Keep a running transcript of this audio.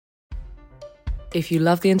If you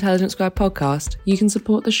love the Intelligence Squared podcast, you can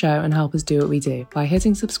support the show and help us do what we do by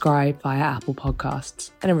hitting subscribe via Apple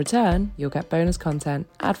Podcasts. And in return, you'll get bonus content,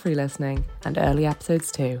 ad-free listening, and early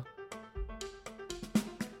episodes too.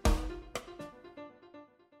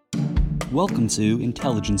 Welcome to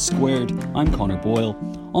Intelligence Squared. I'm Connor Boyle.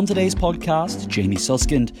 On today's podcast, Jamie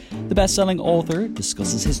Susskind, the best-selling author,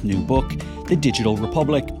 discusses his new book, The Digital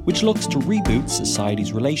Republic, which looks to reboot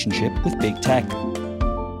society's relationship with big tech.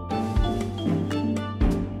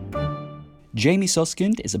 Jamie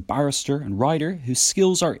Susskind is a barrister and writer whose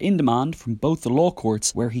skills are in demand from both the law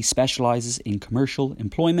courts, where he specialises in commercial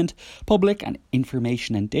employment, public and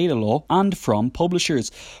information and data law, and from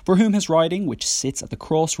publishers, for whom his writing, which sits at the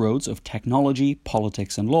crossroads of technology,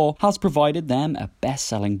 politics and law, has provided them a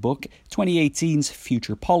best-selling book, 2018's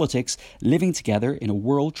Future Politics, Living Together in a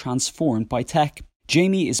World Transformed by Tech.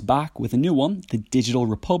 Jamie is back with a new one, The Digital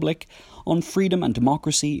Republic, on freedom and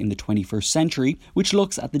democracy in the 21st century, which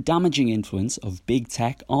looks at the damaging influence of big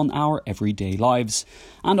tech on our everyday lives,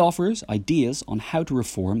 and offers ideas on how to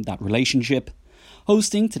reform that relationship.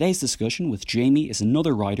 Hosting today's discussion with Jamie is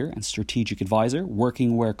another writer and strategic advisor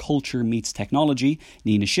working where culture meets technology,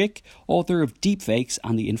 Nina Schick, author of Deepfakes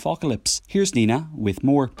and the Infocalypse. Here's Nina with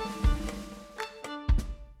more.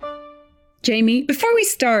 Jamie, before we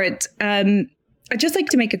start, I'd just like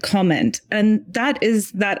to make a comment, and that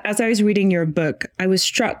is that as I was reading your book, I was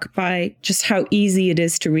struck by just how easy it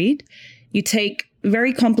is to read. You take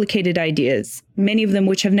very complicated ideas, many of them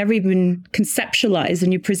which have never even conceptualized,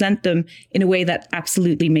 and you present them in a way that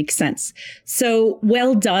absolutely makes sense. So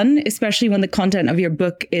well done, especially when the content of your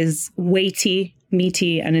book is weighty,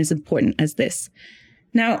 meaty, and as important as this.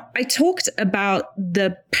 Now, I talked about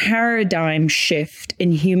the paradigm shift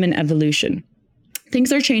in human evolution.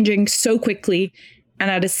 Things are changing so quickly and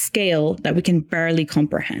at a scale that we can barely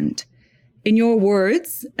comprehend. In your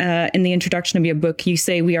words, in the introduction of your book, you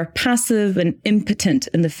say we are passive and impotent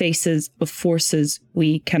in the faces of forces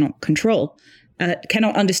we cannot control,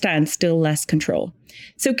 cannot understand, still less control.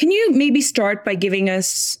 So can you maybe start by giving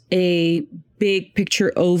us a big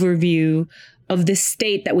picture overview of the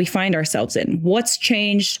state that we find ourselves in? What's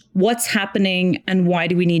changed? What's happening? And why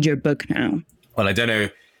do we need your book now? Well, I don't know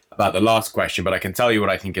about the last question, but I can tell you what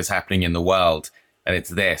I think is happening in the world, and it's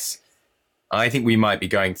this. I think we might be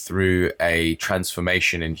going through a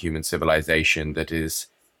transformation in human civilization that is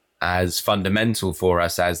as fundamental for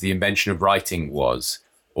us as the invention of writing was,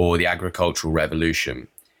 or the agricultural revolution.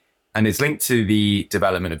 And it's linked to the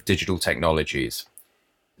development of digital technologies.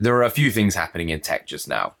 There are a few things happening in tech just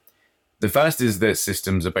now. The first is that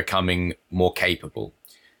systems are becoming more capable.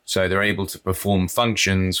 So they're able to perform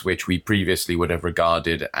functions which we previously would have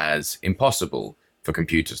regarded as impossible for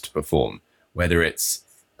computers to perform, whether it's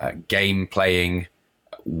game playing,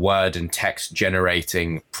 word and text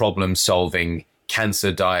generating, problem solving,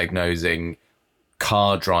 cancer diagnosing,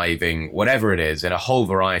 car driving, whatever it is, in a whole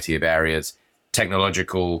variety of areas.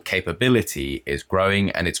 Technological capability is growing,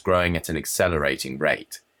 and it's growing at an accelerating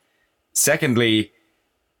rate. Secondly,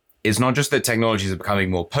 it's not just that technologies are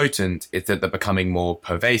becoming more potent, it's that they're becoming more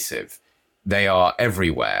pervasive. They are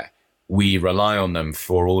everywhere. We rely on them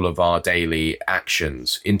for all of our daily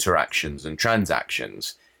actions, interactions, and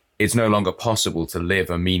transactions. It's no longer possible to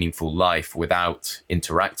live a meaningful life without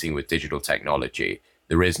interacting with digital technology.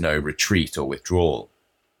 There is no retreat or withdrawal.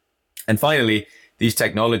 And finally, these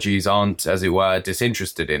technologies aren't, as it were,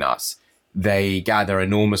 disinterested in us. They gather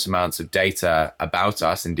enormous amounts of data about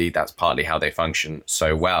us. Indeed, that's partly how they function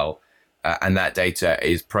so well. And that data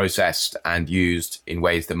is processed and used in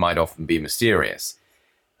ways that might often be mysterious.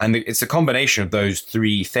 And it's a combination of those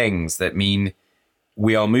three things that mean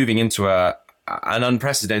we are moving into an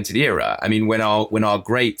unprecedented era. I mean, when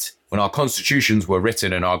our constitutions were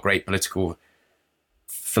written and our great political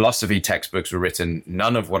philosophy textbooks were written,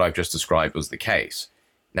 none of what I've just described was the case.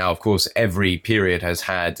 Now, of course, every period has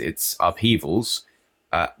had its upheavals,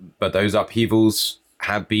 but those upheavals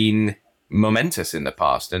have been momentous in the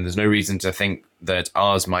past, and there's no reason to think that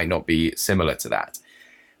ours might not be similar to that.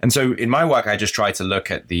 And so in my work, I just try to look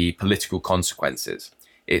at the political consequences.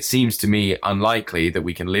 It seems to me unlikely that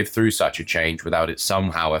we can live through such a change without it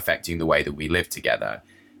somehow affecting the way that we live together.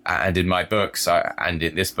 And in my books, and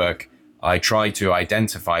in this book, I try to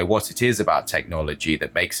identify what it is about technology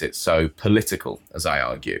that makes it so political, as I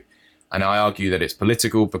argue. And I argue that it's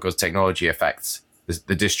political because technology affects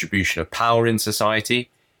the distribution of power in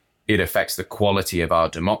society. It affects the quality of our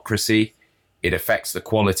democracy. It affects the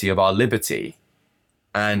quality of our liberty.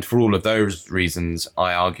 And for all of those reasons,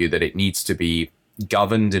 I argue that it needs to be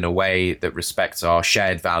governed in a way that respects our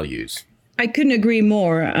shared values. I couldn't agree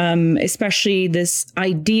more, especially this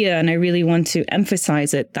idea, and I really want to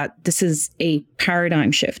emphasize it, that this is a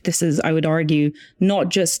paradigm shift. This is, I would argue, not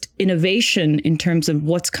just innovation in terms of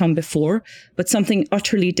what's come before, but something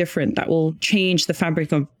utterly different that will change the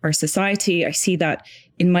fabric of our society. I see that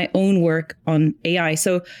in my own work on AI.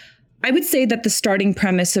 So I would say that the starting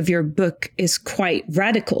premise of your book is quite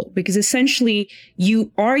radical, because essentially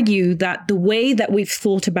you argue that the way that we've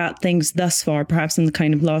thought about things thus far, perhaps in the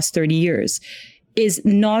kind of last 30 years, is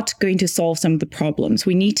not going to solve some of the problems.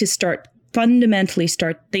 We need to fundamentally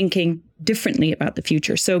start thinking differently about the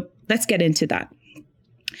future. So let's get into that.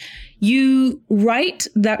 You write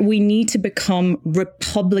that we need to become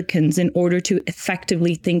Republicans in order to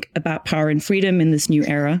effectively think about power and freedom in this new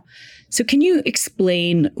era. So can you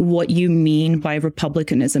explain what you mean by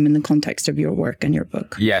republicanism in the context of your work and your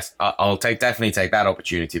book? Yes, I'll definitely take that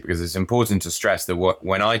opportunity, because it's important to stress that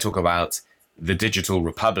when I talk about the digital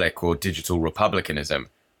republic or digital republicanism,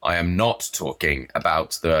 I am not talking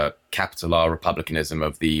about the capital R republicanism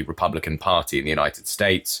of the Republican Party in the United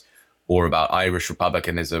States, or about Irish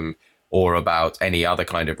republicanism, or about any other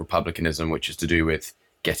kind of republicanism which is to do with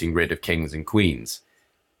getting rid of kings and queens.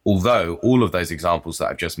 Although all of those examples that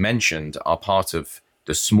I've just mentioned are part of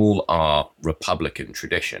the small r Republican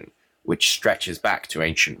tradition, which stretches back to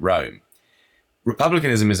ancient Rome.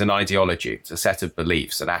 Republicanism is an ideology. It's a set of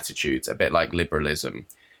beliefs and attitudes, a bit like liberalism.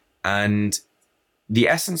 And the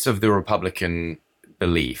essence of the Republican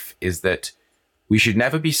belief is that we should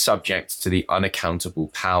never be subject to the unaccountable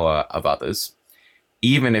power of others,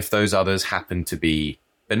 even if those others happen to be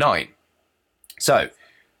benign. So,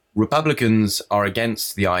 Republicans are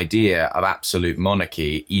against the idea of absolute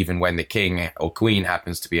monarchy, even when the king or queen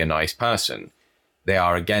happens to be a nice person. They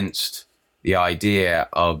are against the idea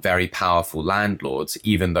of very powerful landlords,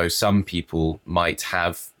 even though some people might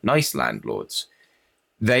have nice landlords.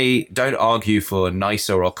 They don't argue for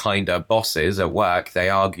nicer or kinder bosses at work. They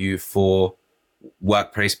argue for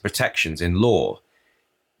workplace protections in law.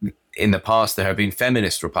 In the past, there have been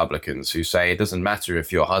feminist Republicans who say it doesn't matter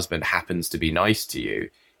if your husband happens to be nice to you.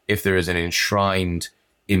 If there is an enshrined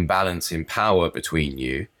imbalance in power between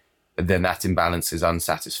you, then that imbalance is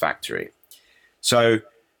unsatisfactory. So,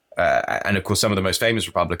 and of course, some of the most famous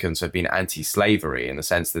Republicans have been anti-slavery, in the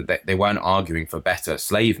sense that they weren't arguing for better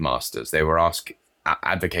slave masters. They were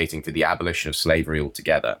advocating for the abolition of slavery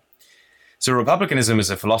altogether. So Republicanism is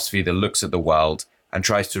a philosophy that looks at the world and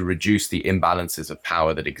tries to reduce the imbalances of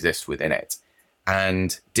power that exist within it.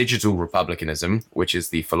 And digital republicanism, which is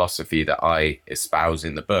the philosophy that I espouse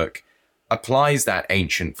in the book, applies that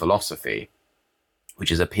ancient philosophy, which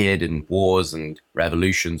has appeared in wars and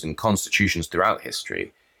revolutions and constitutions throughout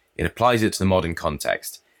history. It applies it to the modern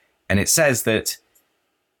context. And it says that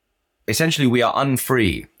essentially we are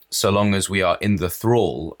unfree so long as we are in the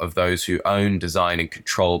thrall of those who own, design, and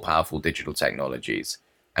control powerful digital technologies.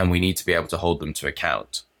 And we need to be able to hold them to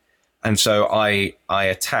account. And so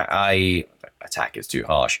attack is too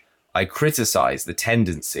harsh. I criticize the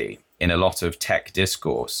tendency in a lot of tech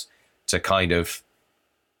discourse to kind of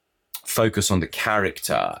focus on the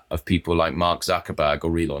character of people like Mark Zuckerberg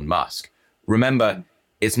or Elon Musk. Remember,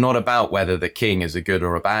 it's not about whether the king is a good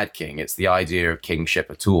or a bad king. It's the idea of kingship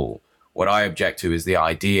at all. What I object to is the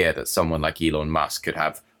idea that someone like Elon Musk could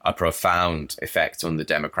have a profound effect on the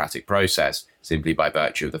democratic process simply by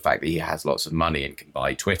virtue of the fact that he has lots of money and can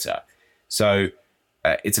buy Twitter. So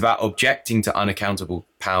it's about objecting to unaccountable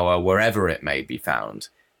power wherever it may be found.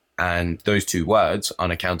 And those two words,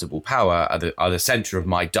 unaccountable power, are the center of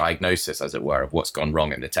my diagnosis, as it were, of what's gone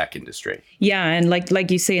wrong in the tech industry. Yeah, and like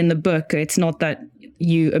you say in the book, it's not that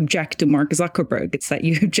you object to Mark Zuckerberg, it's that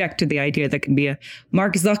you object to the idea that can be a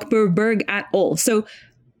Mark Zuckerberg at all. So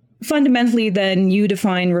fundamentally, then, you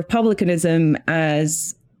define republicanism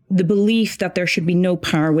as the belief that there should be no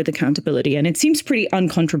power with accountability. And it seems pretty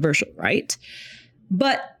uncontroversial, right?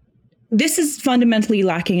 But this is fundamentally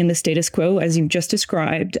lacking in the status quo, as you've just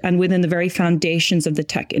described, and within the very foundations of the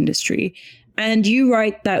tech industry. And you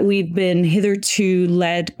write that we've been hitherto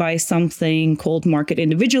led by something called market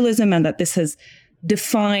individualism, and that this has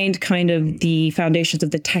defined kind of the foundations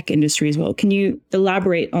of the tech industry as well. Can you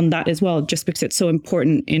elaborate on that as well, just because it's so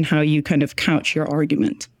important in how you kind of couch your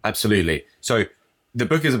argument? Absolutely. So the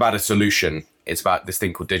book is about a solution. It's about this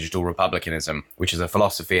thing called digital republicanism, which is a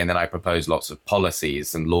philosophy, and then I propose lots of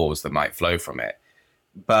policies and laws that might flow from it.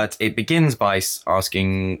 But it begins by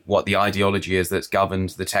asking what the ideology is that's governed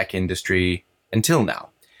the tech industry until now.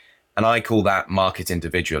 And I call that market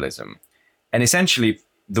individualism. And essentially,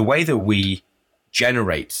 the way that we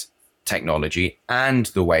generate technology and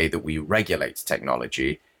the way that we regulate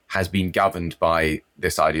technology has been governed by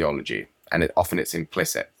this ideology, and often it's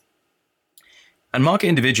implicit. And market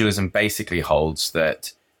individualism basically holds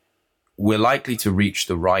that we're likely to reach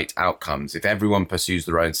the right outcomes if everyone pursues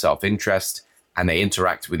their own self-interest and they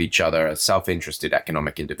interact with each other as self-interested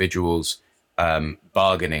economic individuals,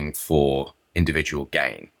 bargaining for individual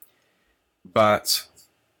gain. But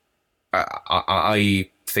I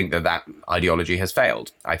think that ideology has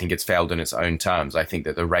failed. I think it's failed in its own terms. I think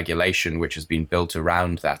that the regulation which has been built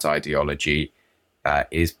around that ideology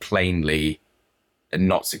is plainly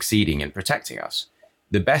not succeeding in protecting us.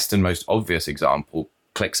 The best and most obvious example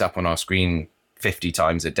clicks up on our screen 50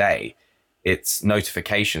 times a day. It's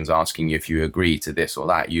notifications asking you if you agree to this or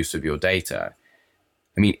that use of your data.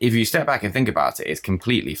 I mean, if you step back and think about it, it's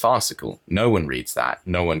completely farcical. No one reads that.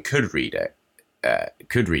 No one could read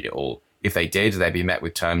it all. If they did, they'd be met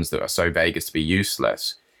with terms that are so vague as to be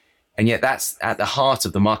useless. And yet that's at the heart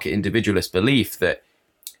of the market individualist belief that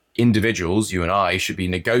individuals, you and I, should be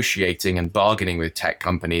negotiating and bargaining with tech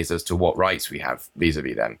companies as to what rights we have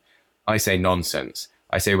vis-a-vis them. I say nonsense.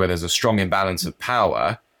 I say where there's a strong imbalance of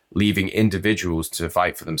power, leaving individuals to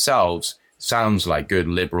fight for themselves sounds like good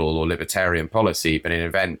liberal or libertarian policy, but in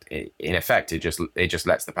effect, it just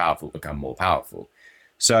lets the powerful become more powerful.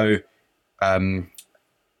 So the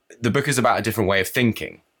book is about a different way of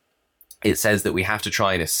thinking. It says that we have to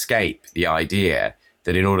try and escape the idea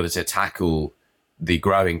that in order to tackle the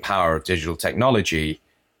growing power of digital technology,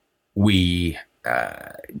 we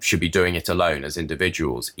should be doing it alone as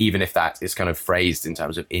individuals, even if that is kind of phrased in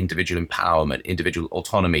terms of individual empowerment, individual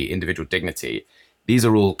autonomy, individual dignity. These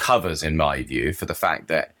are all covers, in my view, for the fact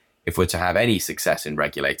that if we're to have any success in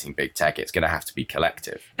regulating big tech, it's going to have to be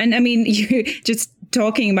collective. And I mean, you just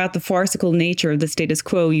talking about the farcical nature of the status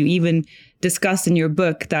quo, you even discuss in your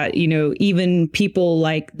book that, you know, even people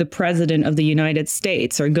like the president of the United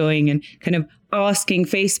States are going and kind of asking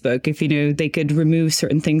Facebook if, you know, they could remove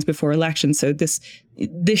certain things before elections. So this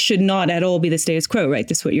should not at all be the status quo, right?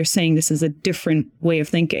 This is what you're saying. This is a different way of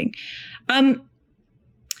thinking.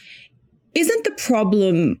 Isn't the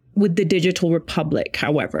problem with the digital republic,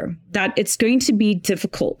 however, that it's going to be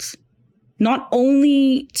difficult not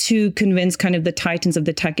only to convince kind of the titans of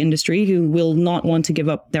the tech industry who will not want to give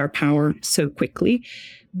up their power so quickly,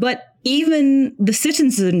 but even the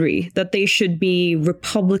citizenry, that they should be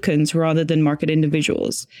Republicans rather than market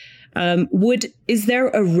individuals? Is there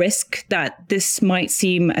a risk that this might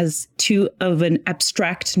seem as too of an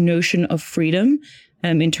abstract notion of freedom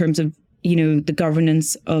in terms of, you know, the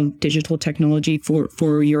governance of digital technology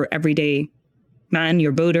for your everyday man,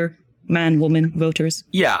 your voter, man, woman, voters?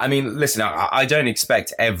 Yeah, I mean, listen, I don't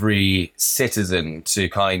expect every citizen to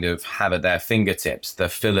kind of have at their fingertips the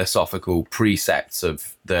philosophical precepts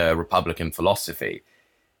of the Republican philosophy.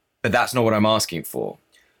 But that's not what I'm asking for.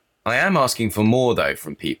 I am asking for more, though,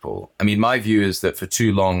 from people. I mean, my view is that for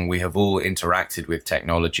too long, we have all interacted with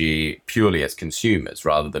technology purely as consumers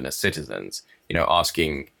rather than as citizens, you know,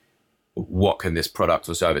 asking, what can this product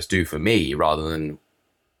or service do for me, rather than,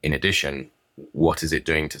 in addition, what is it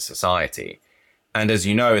doing to society? And as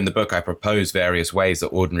you know, in the book, I propose various ways that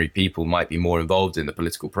ordinary people might be more involved in the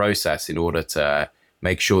political process in order to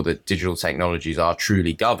make sure that digital technologies are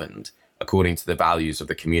truly governed according to the values of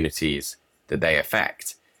the communities that they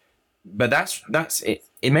affect. But that's it.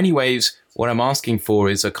 In many ways, what I'm asking for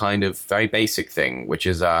is a kind of very basic thing, which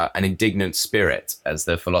is an indignant spirit, as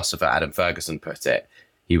the philosopher Adam Ferguson put it.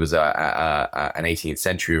 He was an 18th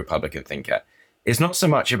century Republican thinker. It's not so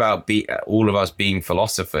much about all of us being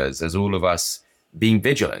philosophers as all of us being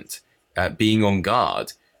vigilant, being on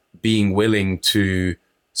guard, being willing to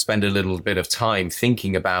spend a little bit of time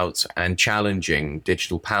thinking about and challenging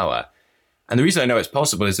digital power. And the reason I know it's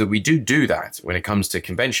possible is that we do that when it comes to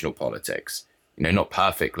conventional politics. You know, not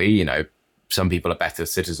perfectly, you know, some people are better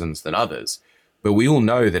citizens than others, but we all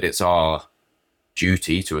know that it's our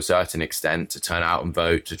duty to a certain extent to turn out and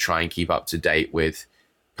vote, to try and keep up to date with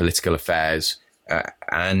political affairs.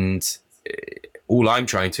 And all I'm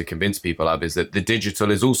trying to convince people of is that the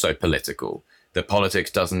digital is also political, that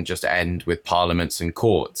politics doesn't just end with parliaments and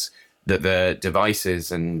courts, that the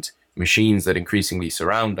devices and machines that increasingly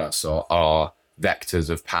surround us are vectors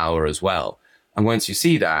of power as well. And once you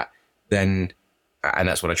see that, then, and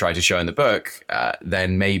that's what I try to show in the book,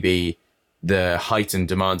 then maybe the heightened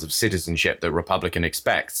demands of citizenship that Republican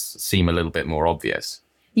expects seem a little bit more obvious.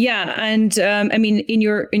 Yeah, and I mean, in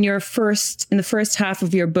the first half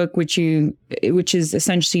of your book, which is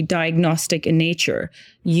essentially diagnostic in nature,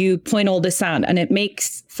 you point all this out, and it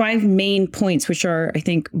makes 5 main points, which are, I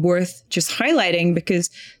think, worth just highlighting, because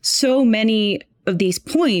so many of these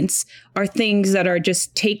points are things that are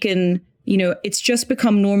just taken It's just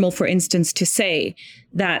become normal, for instance, to say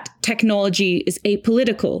that technology is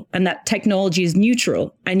apolitical and that technology is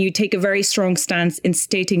neutral. And you take a very strong stance in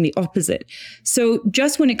stating the opposite. So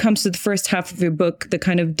just when it comes to the first half of your book, the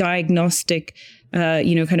kind of diagnostic,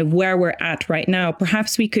 kind of where we're at right now,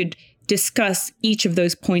 perhaps we could discuss each of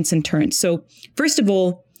those points in turn. So first of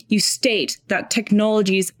all, you state that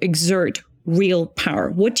technologies exert real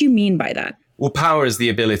power. What do you mean by that? Well, power is the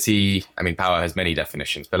ability, power has many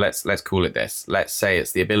definitions, but let's call it this. Let's say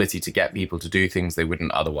it's the ability to get people to do things they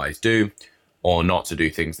wouldn't otherwise do, or not to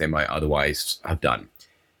do things they might otherwise have done.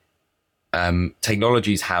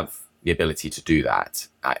 Technologies have the ability to do that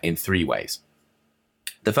in three ways.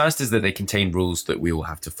 The first is that they contain rules that we all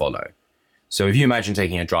have to follow. So if you imagine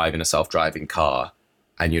taking a drive in a self-driving car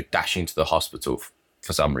and you're dashing to the hospital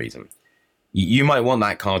for some reason, you might want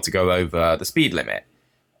that car to go over the speed limit.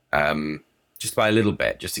 Just by a little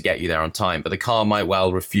bit, just to get you there on time. But the car might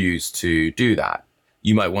well refuse to do that.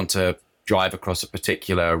 You might want to drive across a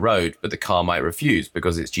particular road, but the car might refuse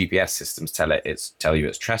because its GPS systems tell you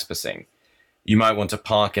it's trespassing. You might want to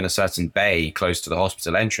park in a certain bay close to the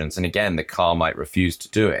hospital entrance, and again, the car might refuse to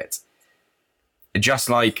do it.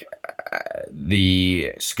 Just like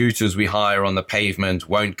the scooters we hire on the pavement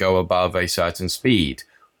won't go above a certain speed,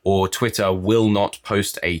 or Twitter will not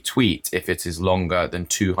post a tweet if it is longer than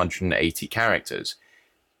 280 characters.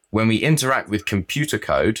 When we interact with computer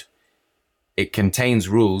code, it contains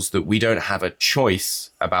rules that we don't have a choice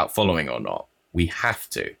about following or not. We have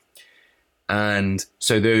to. And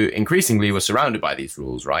so increasingly we're surrounded by these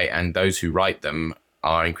rules, right? And those who write them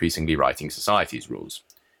are increasingly writing society's rules.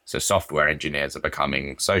 So software engineers are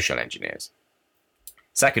becoming social engineers.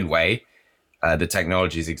 Second way, the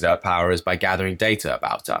technologies exert power is by gathering data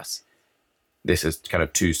about us. This is kind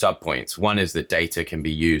of two subpoints. One is that data can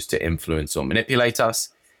be used to influence or manipulate us.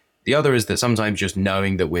 The other is that sometimes just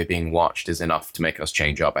knowing that we're being watched is enough to make us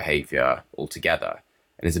change our behavior altogether.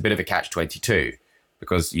 And it's a bit of a catch-22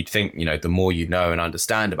 because you'd think, the more you know and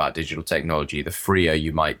understand about digital technology, the freer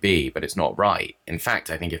you might be, but it's not right. In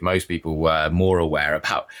fact, I think if most people were more aware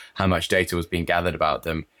about how much data was being gathered about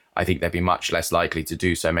them, I think they'd be much less likely to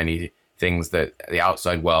do so many things that the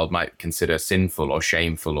outside world might consider sinful or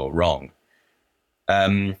shameful or wrong.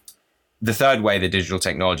 The third way that digital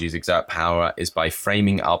technologies exert power is by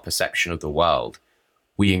framing our perception of the world.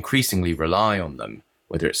 We increasingly rely on them,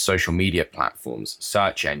 whether it's social media platforms,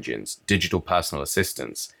 search engines, digital personal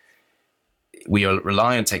assistants. We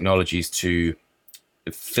rely on technologies to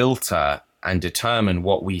filter and determine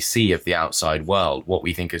what we see of the outside world, what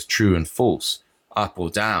we think is true and false, up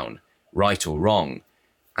or down, right or wrong.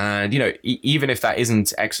 And, even if that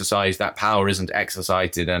isn't exercised, that power isn't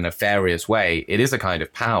exercised in a nefarious way, it is a kind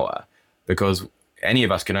of power because any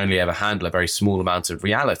of us can only ever handle a very small amount of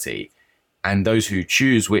reality. And those who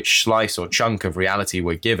choose which slice or chunk of reality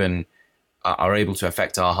we're given are able to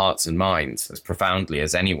affect our hearts and minds as profoundly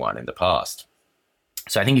as anyone in the past.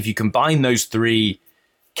 So I think if you combine those three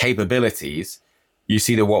capabilities, you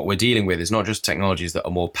see that what we're dealing with is not just technologies that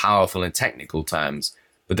are more powerful in technical terms,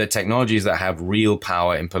 but they're technologies that have real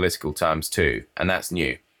power in political terms too. And that's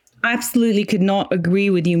new. I absolutely could not agree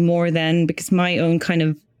with you more then, because my own kind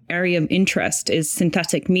of area of interest is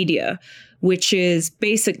synthetic media, which is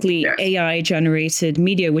basically AI generated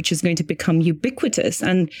media, which is going to become ubiquitous.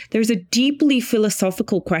 And there's a deeply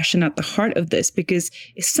philosophical question at the heart of this, because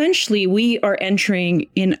essentially we are entering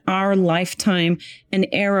in our lifetime an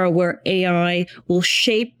era where AI will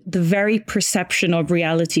shape the very perception of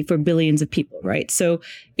reality for billions of people, right? So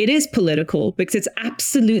it is political because it's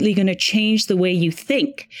absolutely going to change the way you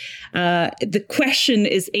think. The question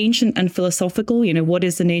is ancient and philosophical, what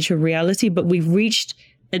is the nature of reality? But we've reached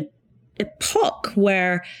an epoch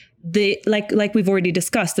where like we've already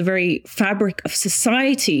discussed, the very fabric of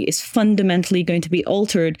society is fundamentally going to be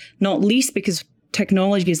altered, not least because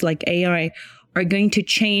technologies like AI are going to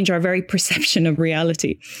change our very perception of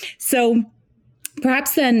reality. So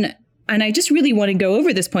perhaps then, and I just really want to go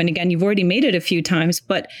over this point again, you've already made it a few times,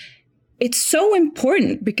 but it's so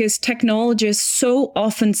important because technologists so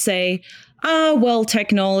often say, well,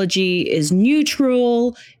 technology is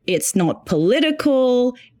neutral, it's not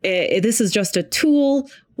political, this is just a tool.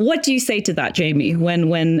 What do you say to that, Jamie?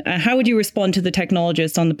 How would you respond to the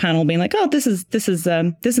technologists on the panel being like, this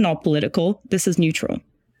is not political, this is neutral?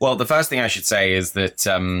 Well, the first thing I should say is that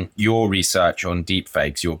your research on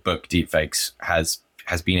deepfakes, your book Deepfakes,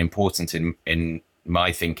 has been important in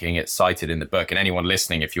my thinking. It's cited in the book, and anyone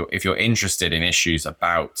listening, if you're interested in issues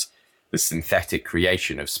about the synthetic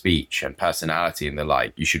creation of speech and personality and the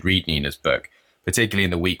like, you should read Nina's book, particularly in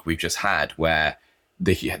the week we've just had, where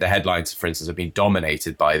the headlines, for instance, have been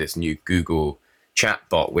dominated by this new Google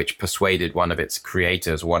chatbot, which persuaded one of its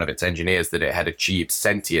creators, one of its engineers, that it had achieved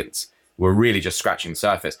sentience, were really just scratching the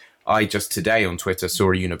surface. I just today on Twitter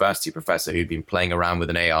saw a university professor who'd been playing around with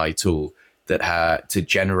an AI tool that to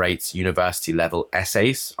generate university level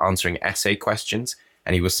essays, answering essay questions.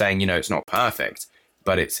 And he was saying, it's not perfect,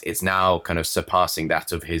 but it's now kind of surpassing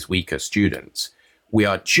that of his weaker students. We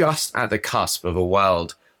are just at the cusp of a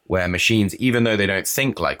world where machines, even though they don't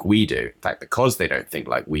think like we do, in fact, because they don't think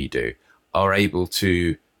like we do, are able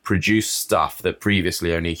to produce stuff that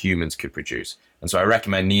previously only humans could produce. And so I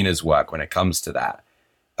recommend Nina's work when it comes to that.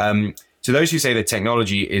 To those who say that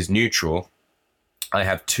technology is neutral, I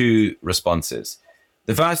have two responses.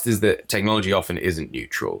 The first is that technology often isn't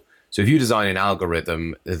neutral. So if you design an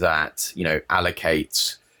algorithm that,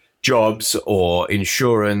 allocates jobs or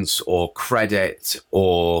insurance or credit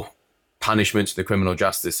or punishment to the criminal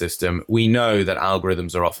justice system, we know that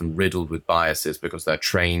algorithms are often riddled with biases because they're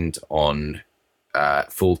trained on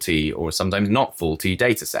faulty or sometimes not faulty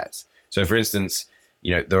data sets. So for instance,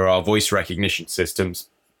 there are voice recognition systems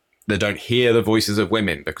that don't hear the voices of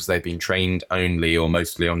women because they've been trained only or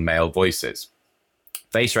mostly on male voices.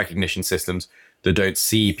 Face recognition systems that don't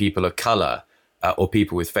see people of color or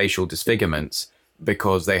people with facial disfigurements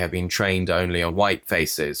because they have been trained only on white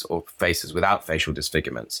faces or faces without facial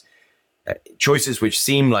disfigurements. Choices which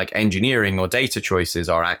seem like engineering or data choices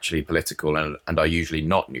are actually political and are usually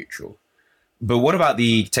not neutral. But what about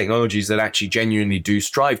the technologies that actually genuinely do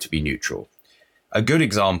strive to be neutral? A good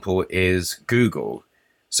example is Google.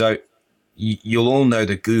 So you'll all know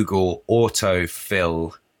the Google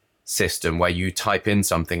autofill system where you type in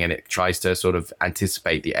something and it tries to sort of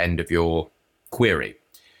anticipate the end of your query.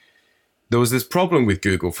 There was this problem with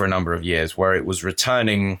Google for a number of years where it was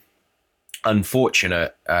returning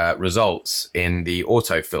unfortunate results in the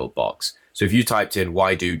autofill box. So if you typed in,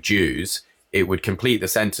 "Why do Jews?" it would complete the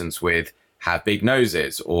sentence with "have big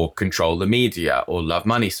noses" or "control the media" or "love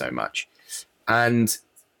money so much." And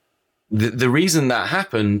the reason that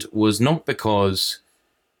happened was not because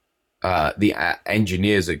the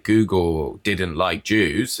engineers at Google didn't like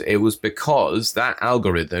Jews. It was because that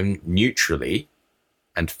algorithm neutrally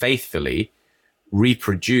and faithfully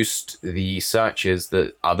reproduced the searches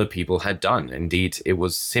that other people had done. Indeed, it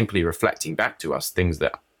was simply reflecting back to us things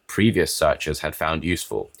that previous searchers had found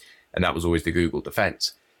useful. And that was always the Google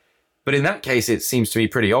defense. But in that case, it seems to me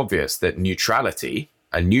pretty obvious that neutrality,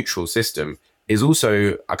 a neutral system, is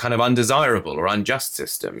also a kind of undesirable or unjust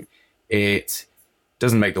system. It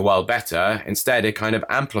doesn't make the world better. Instead, it kind of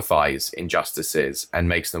amplifies injustices and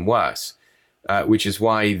makes them worse, which is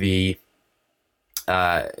why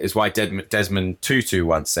Desmond Tutu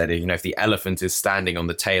once said, if the elephant is standing on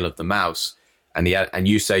the tail of the mouse and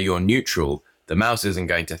you say you're neutral, the mouse isn't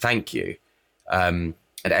going to thank you. And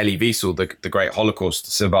Elie Wiesel, the great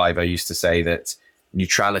Holocaust survivor, used to say that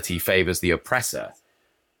neutrality favors the oppressor.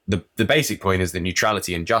 The basic point is that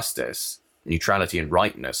neutrality and justice, neutrality and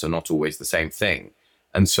rightness are not always the same thing.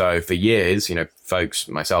 And so for years, folks,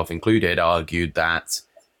 myself included, argued that,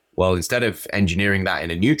 well, instead of engineering that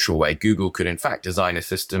in a neutral way, Google could in fact design a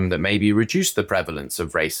system that maybe reduced the prevalence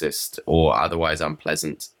of racist or otherwise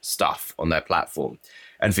unpleasant stuff on their platform.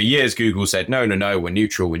 And for years, Google said, no, we're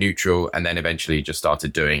neutral. And then eventually just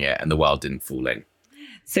started doing it and the world didn't fall in.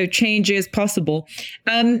 So change is possible.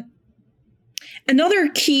 Another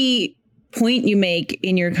key point you make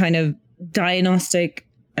in your kind of diagnostic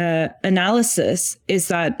analysis is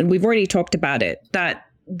that, and we've already talked about it, that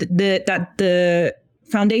the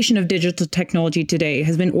foundation of digital technology today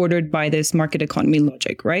has been ordered by this market economy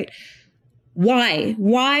logic, right? Why?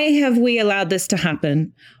 Why have we allowed this to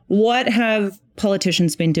happen? What have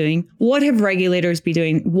politicians been doing? What have regulators been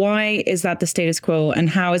doing? Why is that the status quo? And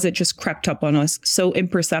how has it just crept up on us so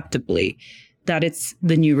imperceptibly that it's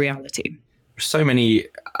the new reality? So many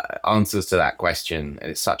answers to that question,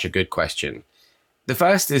 and it's such a good question. The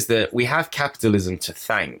first is that we have capitalism to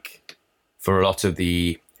thank for a lot of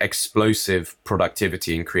the explosive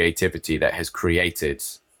productivity and creativity that has created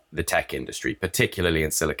the tech industry, particularly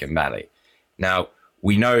in Silicon Valley. Now,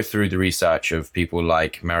 we know through the research of people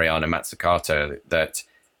like Mariana Mazzucato that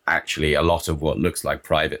actually a lot of what looks like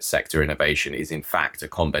private sector innovation is in fact a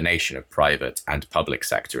combination of private and public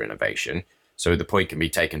sector innovation. So the point can be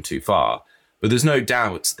taken too far. But there's no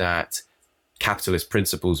doubt that capitalist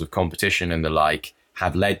principles of competition and the like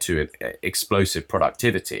have led to explosive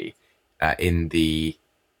productivity in the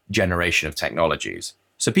generation of technologies.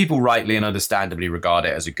 So people rightly and understandably regard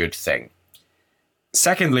it as a good thing.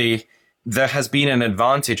 Secondly, there has been an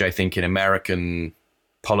advantage, I think, in American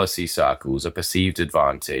policy circles, a perceived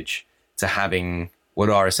advantage to having what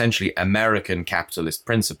are essentially American capitalist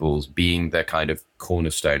principles being the kind of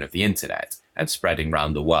cornerstone of the internet and spreading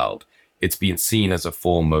around the world. It's been seen as a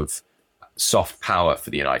form of soft power for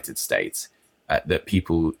the United States, that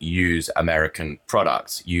people use American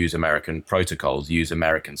products, use American protocols, use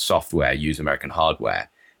American software, use American hardware.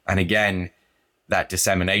 And again, that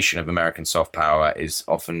dissemination of American soft power is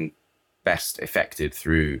often best effected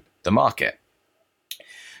through the market.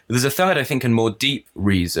 There's a third, I think, and more deep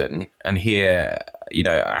reason, and here,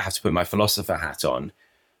 I have to put my philosopher hat on.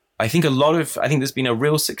 I think there's been a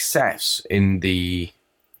real success in the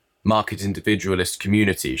market individualist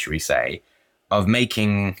community, should we say, of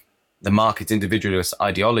making the market individualist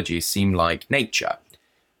ideology seem like nature,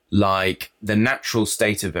 like the natural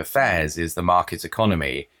state of affairs is the market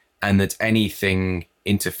economy, and that anything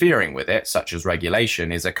interfering with it, such as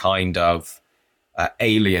regulation, is a kind of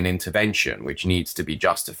alien intervention which needs to be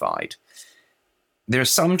justified.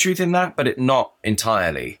 There's some truth in that, but not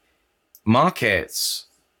entirely. Markets,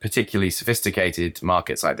 particularly sophisticated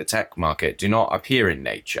markets like the tech market, do not appear in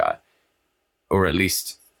nature, or at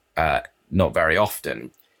least not very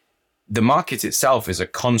often. The market itself is a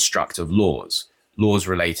construct of laws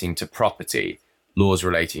relating to property, laws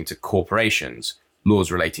relating to corporations,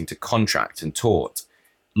 laws relating to contract and tort,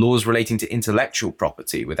 laws relating to intellectual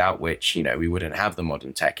property, without which, we wouldn't have the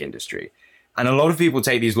modern tech industry. And a lot of people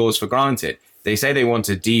take these laws for granted. They say they want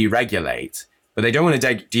to deregulate, but they don't want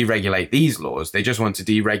to deregulate these laws. They just want to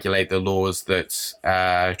deregulate the laws that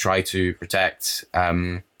try to protect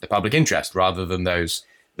the public interest, rather than those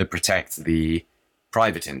that protect the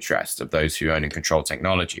private interest of those who own and control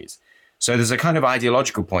technologies. So there's a kind of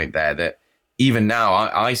ideological point there that even now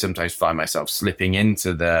I sometimes find myself slipping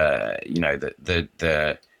into the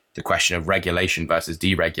question of regulation versus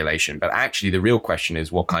deregulation. But actually, the real question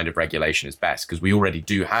is, what kind of regulation is best? Because we already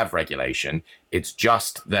do have regulation. It's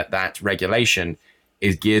just that regulation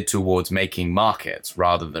is geared towards making markets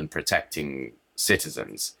rather than protecting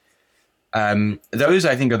citizens. Those,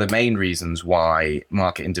 I think, are the main reasons why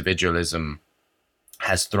market individualism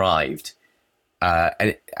has thrived.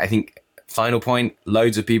 And I think, final point,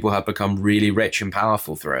 loads of people have become really rich and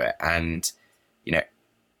powerful through it. And,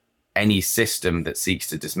 any system that seeks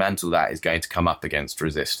to dismantle that is going to come up against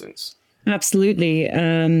resistance. Absolutely.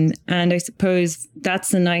 And I suppose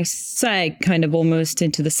that's a nice seg kind of almost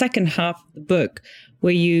into the second half of the book,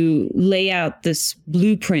 where you lay out this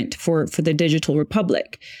blueprint for the digital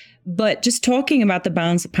republic. But just talking about the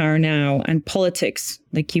balance of power now and politics,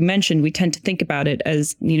 like you mentioned, we tend to think about it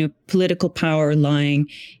as, political power lying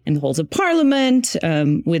in the halls of parliament,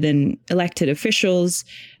 within elected officials.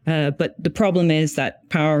 But the problem is that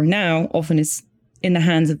power now often is in the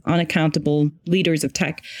hands of unaccountable leaders of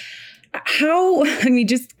tech.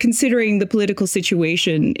 Just considering the political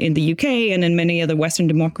situation in the UK and in many other Western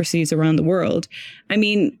democracies around the world,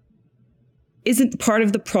 isn't part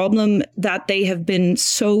of the problem that they have been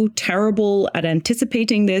so terrible at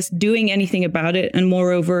anticipating this, doing anything about it? And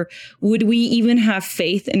moreover, would we even have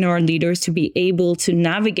faith in our leaders to be able to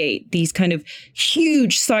navigate these kind of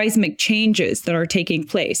huge seismic changes that are taking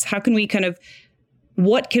place?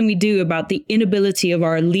 What can we do about the inability of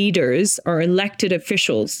our leaders, our elected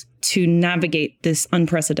officials, to navigate this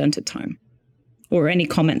unprecedented time? Or any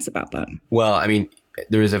comments about that? Well,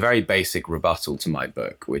 there is a very basic rebuttal to my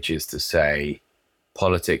book, which is to say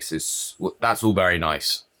politics that's all very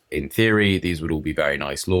nice. In theory, these would all be very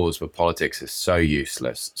nice laws, but politics is so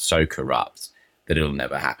useless, so corrupt, that it'll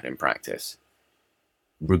never happen in practice.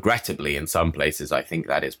 Regrettably, in some places, I think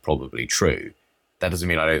that is probably true. That doesn't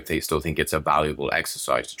mean I don't still think it's a valuable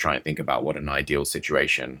exercise to try and think about what an ideal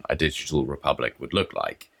situation, a digital republic, would look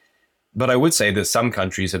like. But I would say that some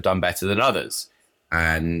countries have done better than others.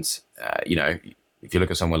 And, if you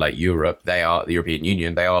look at somewhere like Europe, the European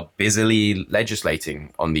Union, they are busily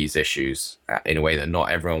legislating on these issues in a way that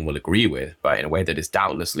not everyone will agree with, but in a way that is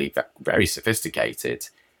doubtlessly very sophisticated.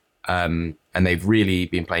 And they've really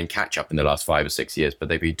been playing catch up in the last 5 or 6 years, but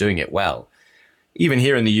they've been doing it well. Even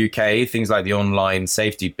here in the UK, things like the Online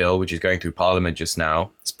Safety Bill, which is going through Parliament just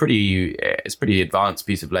now, it's pretty advanced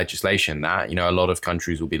piece of legislation that, a lot of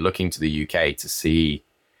countries will be looking to the UK to see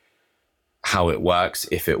how it works,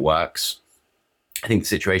 if it works. I think the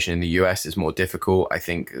situation in the US is more difficult. I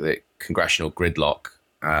think that congressional gridlock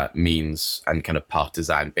means, and kind of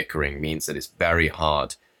partisan bickering means, that it's very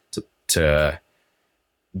hard to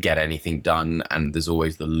get anything done. And there's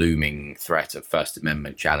always the looming threat of First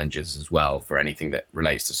Amendment challenges as well for anything that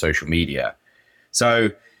relates to social media.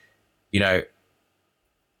 So,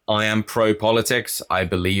 I am pro-politics. I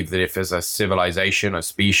believe that if as a civilization, a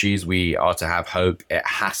species, we are to have hope, it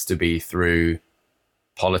has to be through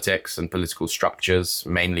politics and political structures,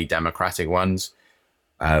 mainly democratic ones.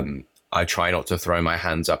 I try not to throw my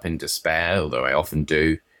hands up in despair, although I often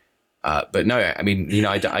do. But no, I mean,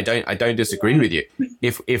 I don't disagree with you.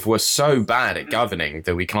 If we're so bad at governing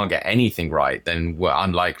that we can't get anything right, then we're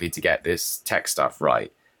unlikely to get this tech stuff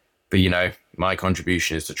right. But, my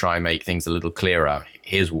contribution is to try and make things a little clearer.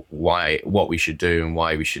 Here's what we should do and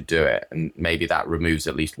why we should do it. And maybe that removes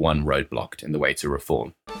at least one roadblock in the way to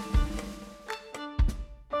reform.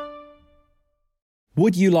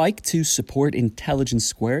 Would you like to support Intelligence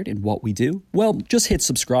Squared in what we do? Well, just hit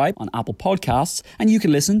subscribe on Apple Podcasts and you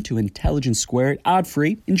can listen to Intelligence Squared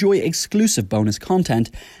ad-free, enjoy exclusive bonus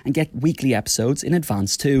content and get weekly episodes in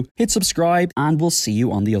advance too. Hit subscribe and we'll see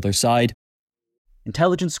you on the other side.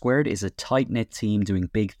 Intelligence Squared is a tight-knit team doing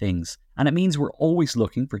big things, and it means we're always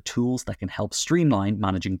looking for tools that can help streamline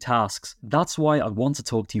managing tasks. That's why I want to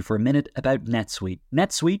talk to you for a minute about NetSuite.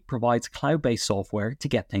 NetSuite provides cloud-based software to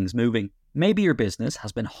get things moving. Maybe your business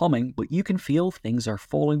has been humming, but you can feel things are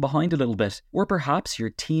falling behind a little bit. Or perhaps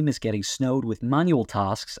your team is getting snowed with manual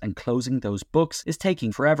tasks and closing those books is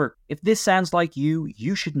taking forever. If this sounds like you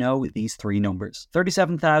should know these three numbers.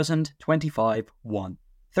 37,000, 25, 1.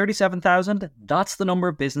 37,000, that's the number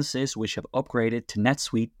of businesses which have upgraded to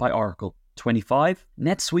NetSuite by Oracle. 25,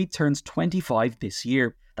 NetSuite turns 25 this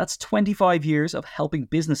year. That's 25 years of helping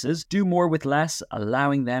businesses do more with less,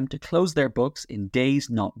 allowing them to close their books in days,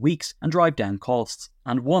 not weeks, and drive down costs.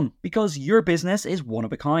 And 1, because your business is one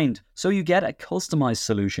of a kind. So you get a customized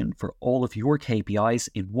solution for all of your KPIs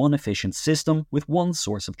in one efficient system with one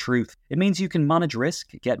source of truth. It means you can manage risk,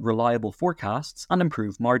 get reliable forecasts, and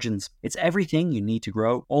improve margins. It's everything you need to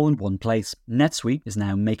grow all in one place. NetSuite is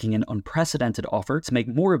now making an unprecedented offer to make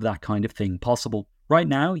more of that kind of thing possible. Right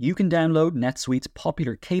now, you can download NetSuite's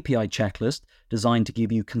popular KPI checklist designed to give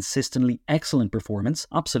you consistently excellent performance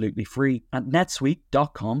absolutely free at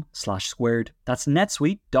netsuite.com/squared. That's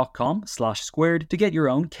netsuite.com/squared to get your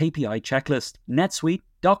own KPI checklist.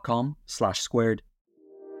 netsuite.com/squared.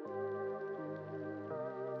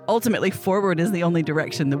 Ultimately, forward is the only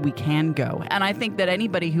direction that we can go. And I think that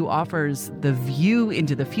anybody who offers the view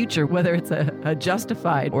into the future, whether it's a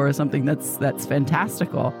justified or something that's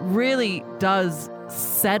fantastical, really does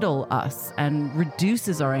settle us and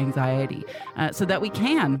reduces our anxiety so that we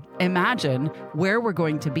can imagine where we're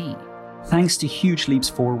going to be. Thanks to huge leaps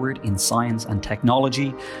forward in science and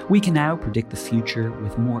technology, we can now predict the future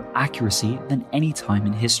with more accuracy than any time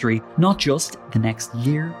in history, not just the next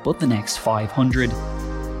year, but the next 500.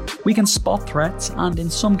 We can spot threats and,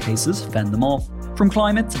 in some cases, fend them off. From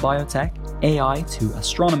climate to biotech, AI to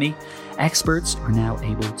astronomy, experts are now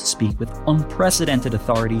able to speak with unprecedented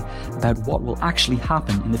authority about what will actually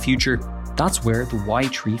happen in the future. That's where the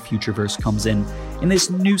Y-Tree Futureverse comes in. In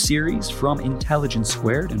this new series from Intelligence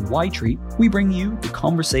Squared and Y-Tree, we bring you the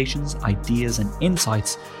conversations, ideas, and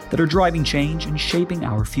insights that are driving change and shaping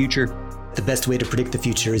our future. The best way to predict the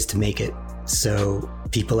future is to make it. So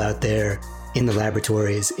people out there in the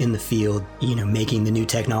laboratories, in the field, making the new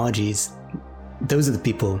technologies, those are the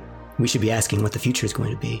people we should be asking what the future is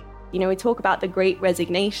going to be. We talk about the great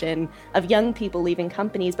resignation of young people leaving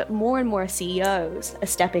companies, but more and more CEOs are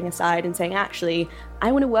stepping aside and saying, actually,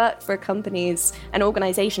 I want to work for companies and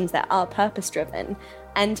organizations that are purpose-driven.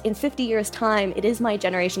 And in 50 years' time, it is my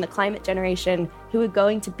generation, the climate generation, who are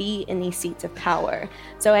going to be in these seats of power.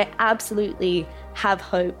 So I absolutely have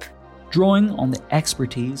hope. Drawing on the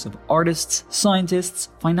expertise of artists, scientists,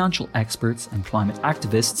 financial experts, and climate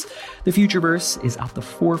activists, the Futureverse is at the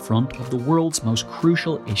forefront of the world's most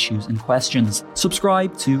crucial issues and questions.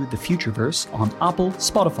 Subscribe to the Futureverse on Apple,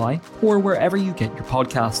 Spotify, or wherever you get your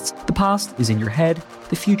podcasts. The past is in your head,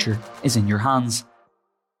 the future is in your hands.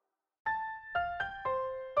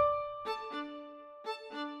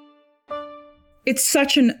 It's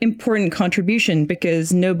such an important contribution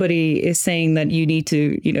because nobody is saying that you need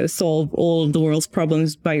to, solve all of the world's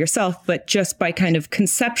problems by yourself, but just by kind of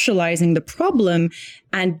conceptualizing the problem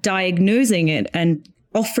and diagnosing it and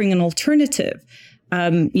offering an alternative.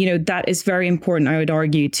 That is very important, I would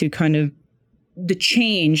argue, to kind of the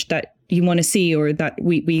change that you want to see, or that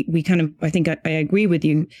we kind of, I think I agree with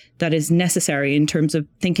you, that is necessary in terms of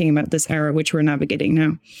thinking about this era which we're navigating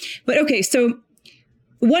now. But okay, so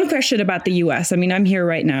one question about the US. I mean, I'm here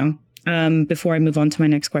right now, before I move on to my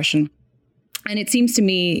next question. And it seems to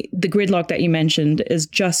me the gridlock that you mentioned is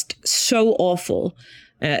just so awful.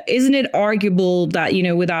 Isn't it arguable that,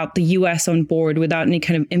 without the US on board, without any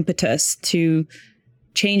kind of impetus to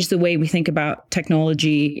change the way we think about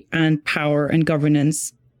technology and power and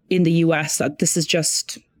governance in the US, that this is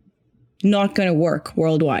just not going to work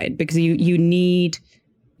worldwide? Because you need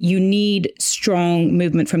strong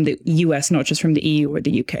movement from the US, not just from the EU or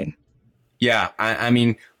the UK. Yeah, I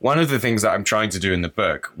mean, one of the things that I'm trying to do in the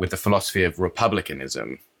book with the philosophy of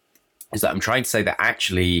republicanism is that I'm trying to say that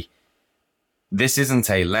actually this isn't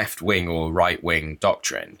a left-wing or right-wing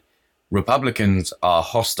doctrine. Republicans are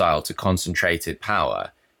hostile to concentrated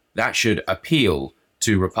power. That should appeal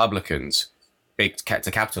to Republicans,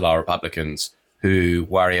 to capital R Republicans, who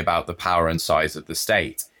worry about the power and size of the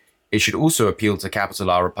state. It should also appeal to capital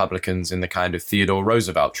R Republicans in the kind of Theodore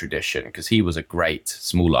Roosevelt tradition, because he was a great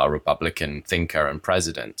small r Republican thinker and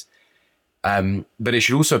president. But it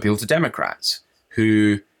should also appeal to Democrats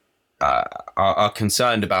who are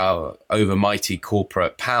concerned about overmighty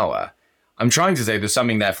corporate power. I'm trying to say there's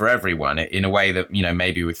something there for everyone in a way that,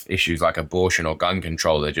 maybe with issues like abortion or gun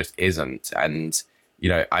control, there just isn't. And,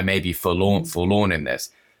 I may be forlorn in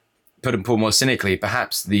this. Put more cynically,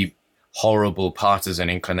 perhaps the horrible partisan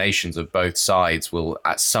inclinations of both sides will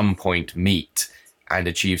at some point meet and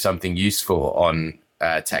achieve something useful on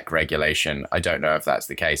tech regulation. I don't know if that's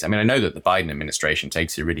the case. I mean, I know that the Biden administration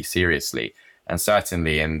takes it really seriously, and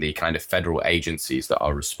certainly in the kind of federal agencies that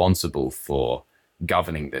are responsible for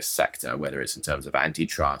governing this sector, whether it's in terms of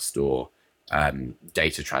antitrust or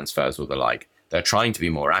data transfers or the like, they're trying to be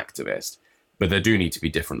more activist, but there do need to be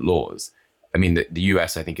different laws. I mean, the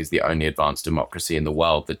US, I think, is the only advanced democracy in the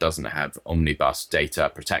world that doesn't have omnibus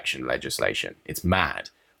data protection legislation. It's mad.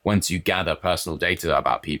 Once you gather personal data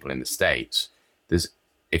about people in the States,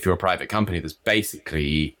 if you're a private company, there's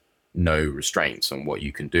basically no restraints on what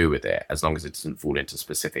you can do with it, as long as it doesn't fall into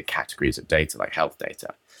specific categories of data, like health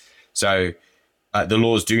data. So the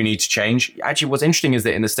laws do need to change. Actually, what's interesting is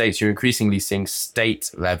that in the States, you're increasingly seeing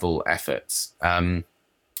state-level efforts.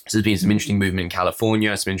 So there's been some interesting movement in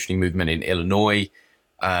California, some interesting movement in Illinois.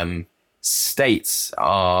 States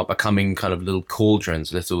are becoming kind of little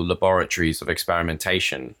cauldrons, little laboratories of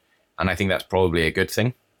experimentation. And I think that's probably a good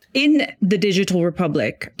thing. In the digital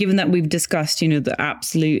republic, given that we've discussed, the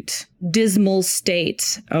absolute dismal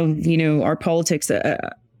state of, our politics,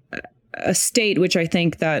 a state which I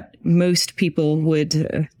think that most people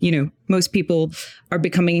would, most people are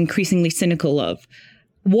becoming increasingly cynical of.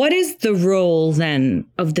 What is the role then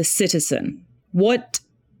of the citizen? What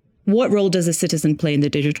role does a citizen play in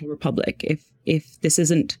the digital republic if this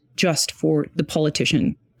isn't just for the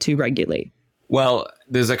politician to regulate? Well,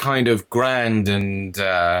 there's a kind of grand and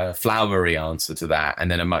flowery answer to that,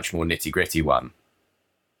 and then a much more nitty-gritty one.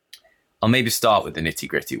 I'll maybe start with the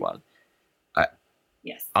nitty-gritty one.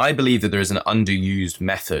 Yes. I believe that there is an underused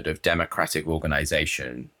method of democratic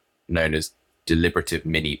organization known as deliberative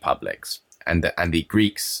mini-publics. And the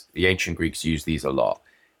Greeks, the ancient Greeks, used these a lot.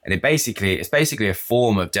 And it's basically a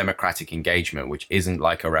form of democratic engagement, which isn't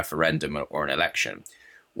like a referendum or an election.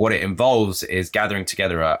 What it involves is gathering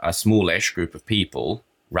together a smallish group of people,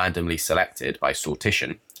 randomly selected by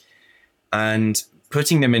sortition, and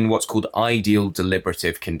putting them in what's called ideal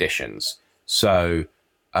deliberative conditions. So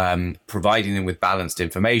providing them with balanced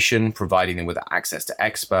information, providing them with access to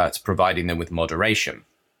experts, providing them with moderation.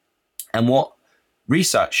 And what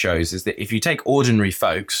research shows is that if you take ordinary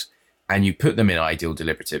folks and you put them in ideal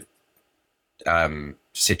deliberative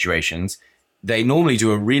situations, they normally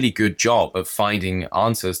do a really good job of finding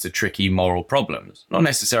answers to tricky moral problems. Not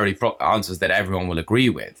necessarily answers that everyone will agree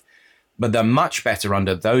with, but they're much better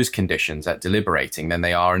under those conditions at deliberating than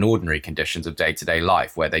they are in ordinary conditions of day-to-day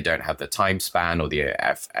life, where they don't have the time span or the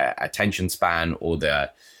attention span or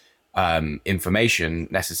the information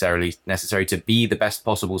necessary to be the best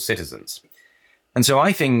possible citizens. And so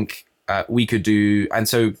I think we could do, and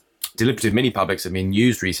so deliberative mini-publics have been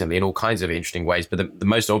used recently in all kinds of interesting ways, but the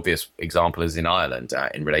most obvious example is in Ireland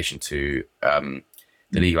in relation to the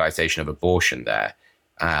legalization of abortion there.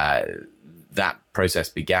 That process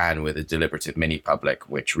began with a deliberative mini-public,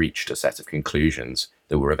 which reached a set of conclusions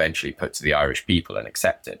that were eventually put to the Irish people and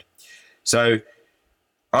accepted. So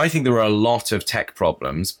I think there are a lot of tech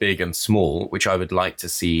problems, big and small, which I would like to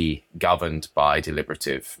see governed by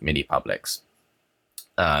deliberative mini-publics.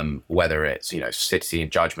 Whether it's, citizen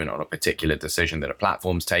judgment on a particular decision that a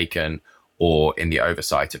platform's taken, or in the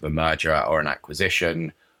oversight of a merger or an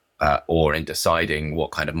acquisition, or in deciding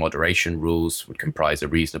what kind of moderation rules would comprise a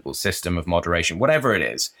reasonable system of moderation, whatever it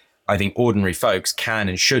is, I think ordinary folks can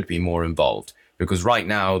and should be more involved, because right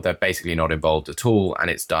now they're basically not involved at all,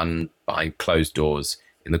 and it's done behind closed doors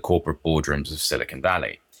in the corporate boardrooms of Silicon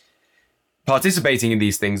Valley. Participating in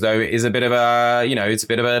these things, though, is a bit of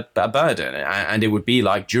a burden, and it would be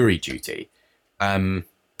like jury duty.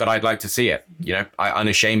 But I'd like to see it. I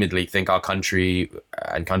unashamedly think our country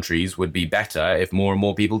and countries would be better if more and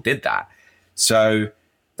more people did that. So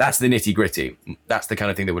that's the nitty gritty. That's the kind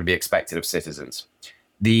of thing that would be expected of citizens.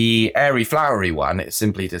 The airy flowery one is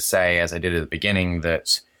simply to say, as I did at the beginning,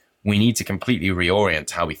 that we need to completely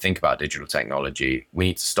reorient how we think about digital technology. We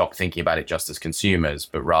need to stop thinking about it just as consumers,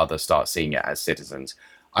 but rather start seeing it as citizens.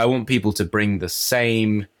 I want people to bring the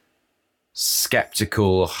same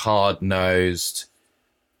skeptical, hard-nosed,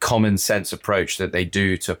 common sense approach that they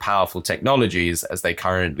do to powerful technologies as they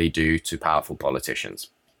currently do to powerful politicians.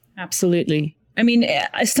 Absolutely. I mean,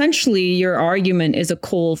 essentially, your argument is a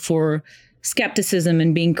call for skepticism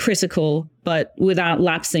and being critical, but without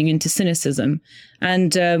lapsing into cynicism.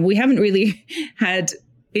 And we haven't really had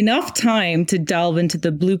enough time to delve into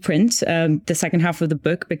the blueprint, the second half of the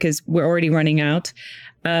book, because we're already running out.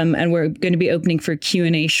 And we're going to be opening for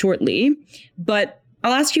Q&A shortly. But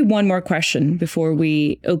I'll ask you one more question before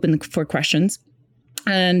we open for questions.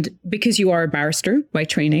 And because you are a barrister by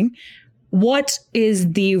training, what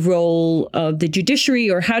is the role of the judiciary,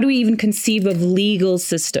 or how do we even conceive of legal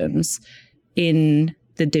systems in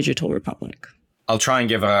the digital republic? I'll try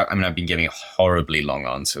and I've been giving horribly long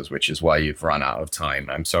answers, which is why you've run out of time.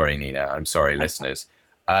 I'm sorry, Nina. I'm sorry, listeners.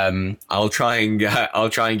 I'll try and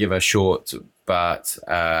give a short but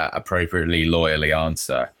appropriately lawyerly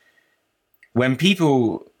answer. When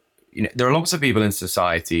people, there are lots of people in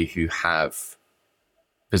society who have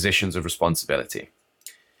positions of responsibility.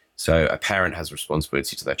 So a parent has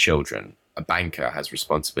responsibility to their children. A banker has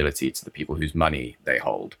responsibility to the people whose money they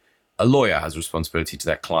hold. A lawyer has responsibility to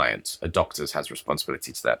their clients. A doctor has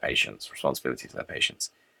responsibility to their patients.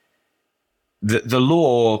 The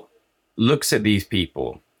law looks at these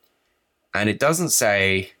people and it doesn't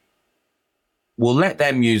say, well, let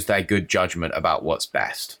them use their good judgment about what's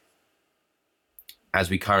best, as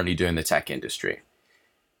we currently do in the tech industry.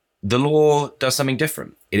 The law does something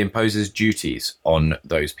different. It imposes duties on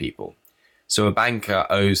those people. So a banker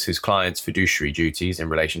owes his clients fiduciary duties in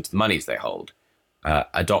relation to the monies they hold.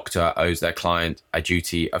 A doctor owes their client a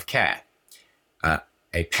duty of care.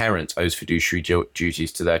 A parent owes fiduciary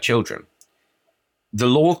duties to their children. The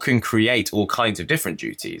law can create all kinds of different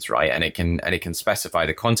duties, right? And it can specify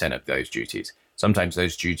the content of those duties. Sometimes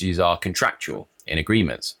those duties are contractual in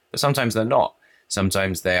agreements, but sometimes they're not.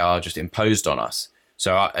 Sometimes they are just imposed on us.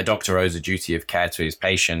 So a doctor owes a duty of care to his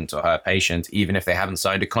patient or her patient, even if they haven't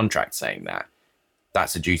signed a contract saying that.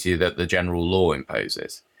 That's a duty that the general law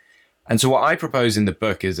imposes. And so what I propose in the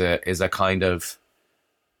book is a kind of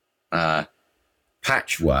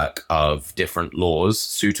patchwork of different laws,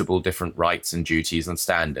 suitable different rights and duties and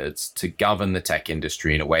standards to govern the tech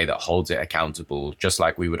industry in a way that holds it accountable, just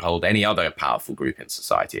like we would hold any other powerful group in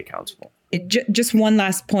society accountable. Just one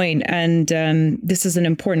last point, and this is an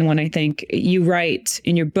important one, I think. You write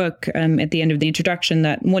in your book at the end of the introduction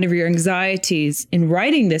that one of your anxieties in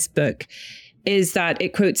writing this book is that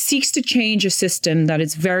it, quote, seeks to change a system that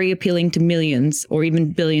is very appealing to millions or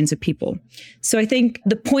even billions of people. So I think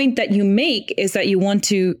the point that you make is that you want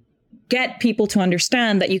to get people to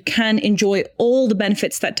understand that you can enjoy all the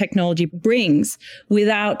benefits that technology brings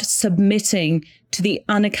without submitting to the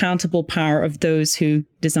unaccountable power of those who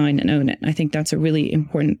design and own it. I think that's a really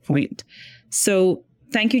important point. So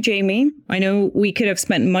thank you, Jamie. I know we could have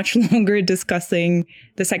spent much longer discussing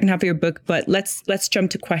the second half of your book, but let's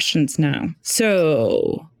jump to questions now.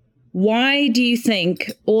 So why do you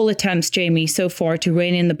think all attempts, Jamie, so far to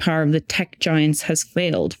rein in the power of the tech giants has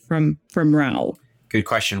failed from Raoul? Good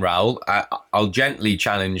question, Raoul. I'll gently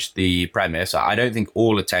challenge the premise. I don't think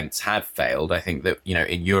all attempts have failed. I think that,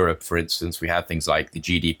 in Europe, for instance, we have things like the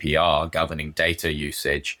GDPR governing data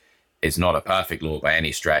usage. It's not a perfect law by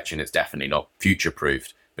any stretch, and it's definitely not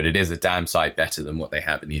future-proofed, but it is a damn sight better than what they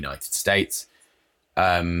have in the United States.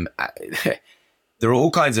 There are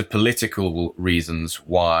all kinds of political reasons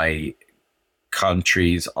why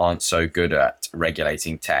countries aren't so good at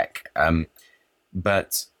regulating tech.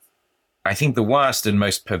 But I think the worst and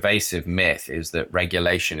most pervasive myth is that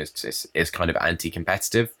regulation is kind of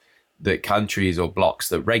anti-competitive, that countries or blocks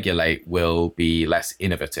that regulate will be less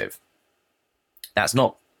innovative. That's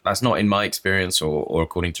not in my experience or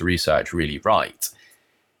according to research really right.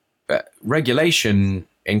 But regulation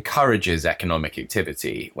encourages economic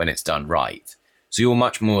activity when it's done right. So you're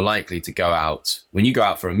much more likely to go out, when you go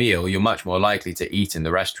out for a meal, you're much more likely to eat in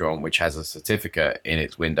the restaurant which has a certificate in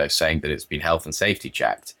its window saying that it's been health and safety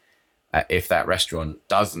checked. If that restaurant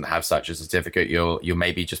doesn't have such a certificate, you're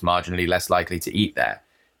maybe just marginally less likely to eat there.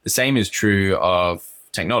 The same is true of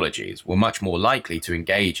technologies. We're much more likely to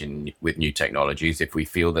engage with new technologies if we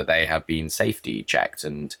feel that they have been safety checked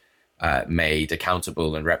and made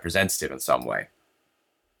accountable and representative in some way.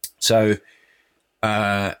 So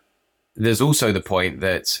there's also the point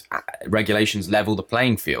that regulations level the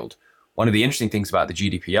playing field. One of the interesting things about the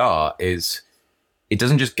GDPR is it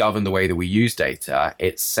doesn't just govern the way that we use data,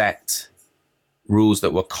 it set rules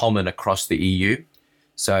that were common across the EU.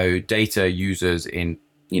 So data users in,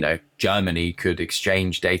 Germany could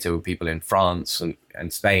exchange data with people in France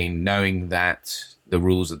and Spain, knowing that the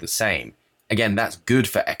rules are the same. Again, that's good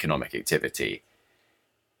for economic activity.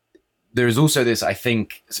 There is also this, I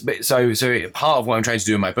think, so part of what I'm trying to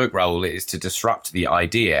do in my book, Raoul, is to disrupt the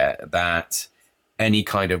idea that any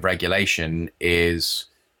kind of regulation is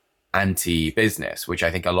anti-business, which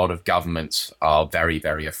I think a lot of governments are very,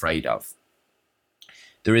 very afraid of.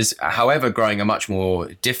 There is, however, growing a much more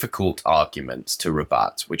difficult argument to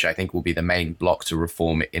rebut, which I think will be the main block to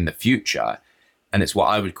reform in the future, and it's what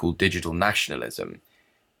I would call digital nationalism.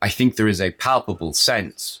 I think there is a palpable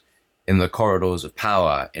sense in the corridors of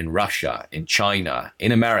power in Russia, in China,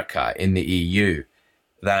 in America, in the EU,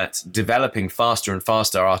 that developing faster and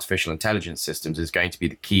faster artificial intelligence systems is going to be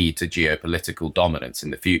the key to geopolitical dominance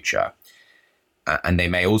in the future. And they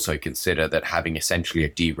may also consider that having essentially a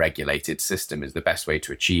deregulated system is the best way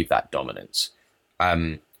to achieve that dominance.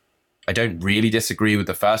 I don't really disagree with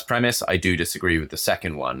the first premise. I do disagree with the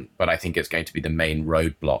second one, but I think it's going to be the main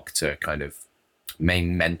roadblock to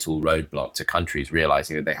main mental roadblock to countries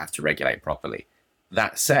realizing that they have to regulate properly.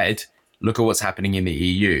 That said, look at what's happening in the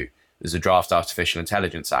EU. There's a draft Artificial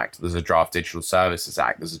Intelligence Act. There's a draft Digital Services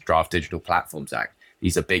Act. There's a draft Digital Platforms Act.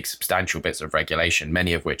 These are big, substantial bits of regulation,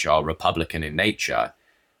 many of which are Republican in nature,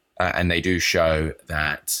 and they do show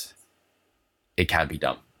that it can be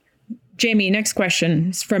done. Jamie, next question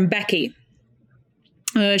is from Becky.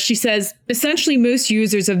 She says, essentially, most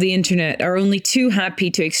users of the internet are only too happy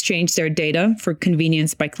to exchange their data for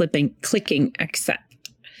convenience by clicking accept.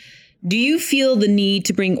 Do you feel the need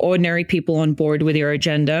to bring ordinary people on board with your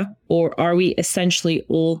agenda, or are we essentially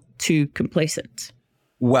all too complacent?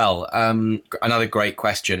 Well, another great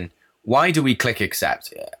question. Why do we click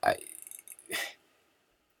accept?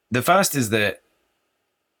 The first is that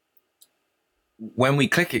when we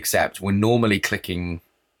click accept, we're normally clicking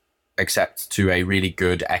accept to a really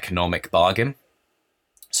good economic bargain.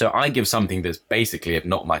 So I give something that's basically of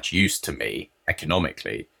not much use to me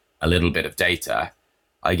economically, a little bit of data.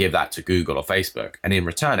 I give that to Google or Facebook. And in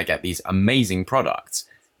return, I get these amazing products.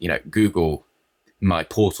 Google, my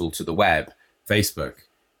portal to the web. Facebook,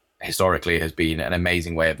 historically, has been an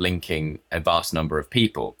amazing way of linking a vast number of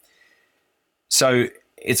people. So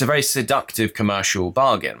it's a very seductive commercial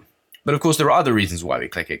bargain. But of course, there are other reasons why we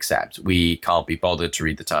click accept. We can't be bothered to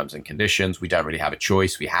read the terms and conditions. We don't really have a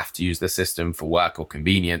choice. We have to use the system for work or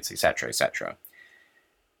convenience, etc., etc.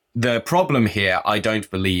 The problem here, I don't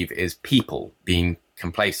believe, is people being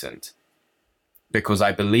complacent, because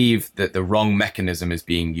I believe that the wrong mechanism is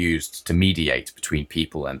being used to mediate between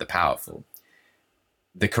people and the powerful.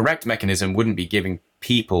 The correct mechanism wouldn't be giving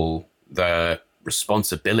people the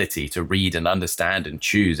responsibility to read and understand and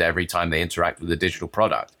choose every time they interact with a digital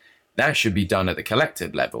product. That should be done at the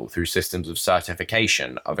collective level through systems of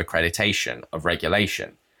certification, of accreditation, of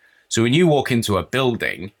regulation. So when you walk into a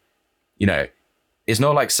building, it's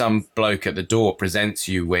not like some bloke at the door presents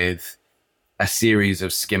you with a series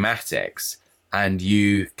of schematics and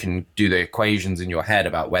you can do the equations in your head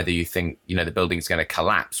about whether you think, the building's going to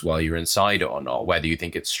collapse while you're inside it or not, whether you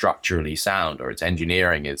think it's structurally sound or its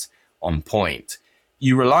engineering is on point.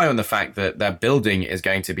 You rely on the fact that that building is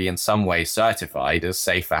going to be in some way certified as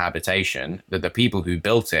safe for habitation, that the people who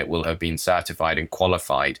built it will have been certified and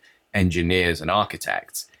qualified engineers and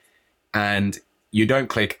architects. And you don't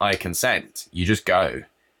click I consent, you just go.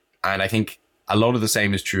 And I think a lot of the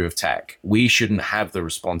same is true of tech. We shouldn't have the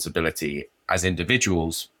responsibility as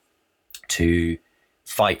individuals to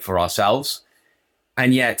fight for ourselves.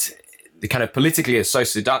 And yet, the kind of politically it's so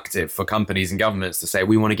seductive for companies and governments to say,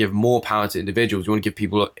 we want to give more power to individuals, we want to give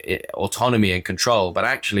people autonomy and control. But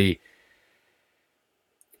actually,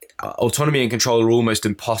 autonomy and control are almost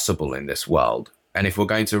impossible in this world. And if we're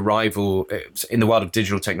going to rival in the world of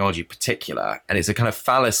digital technology in particular, and it's a kind of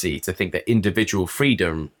fallacy to think that individual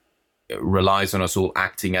freedom relies on us all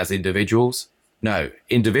acting as individuals. No,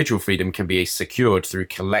 individual freedom can be secured through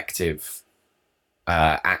collective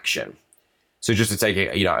action. So just to take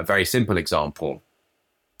a very simple example,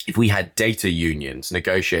 if we had data unions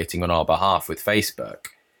negotiating on our behalf with Facebook,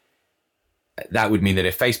 that would mean that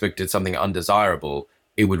if Facebook did something undesirable,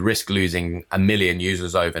 it would risk losing 1 million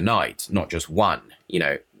users overnight, not just one.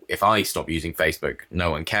 If I stop using Facebook,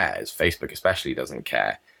 no one cares. Facebook especially doesn't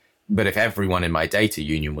care. But if everyone in my data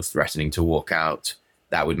union was threatening to walk out,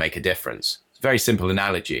 that would make a difference. It's a very simple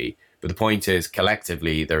analogy, but the point is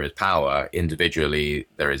collectively there is power, individually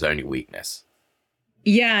there is only weakness.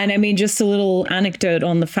 Yeah, and I mean, just a little anecdote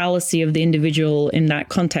on the fallacy of the individual in that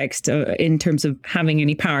context, in terms of having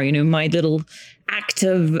any power. You know, my little act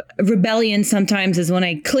of rebellion sometimes is when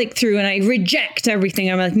I click through and I reject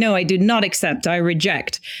everything. I'm like, no, I do not accept, I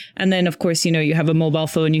reject. And then, of course, you know, you have a mobile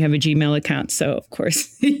phone, you have a Gmail account. So, of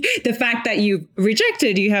course, the fact that you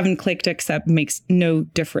rejected, you haven't clicked accept makes no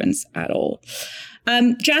difference at all.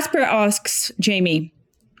 Jasper asks Jamie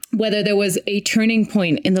whether there was a turning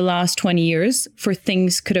point in the last 20 years for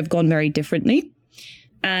things could have gone very differently,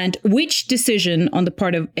 and which decision on the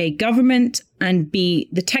part of A, government, and B,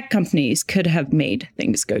 the tech companies could have made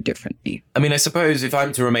things go differently. I mean, I suppose if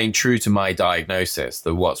I'm to remain true to my diagnosis,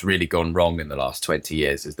 that what's really gone wrong in the last 20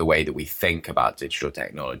 years is the way that we think about digital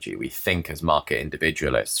technology. We think as market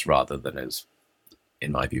individualists rather than as,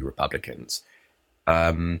 in my view, Republicans.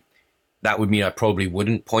 That would mean I probably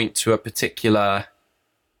wouldn't point to a particular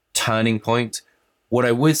turning point. What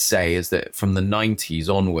I would say is that from the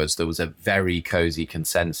 90s onwards, there was a very cozy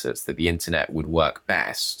consensus that the internet would work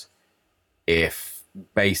best if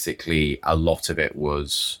basically a lot of it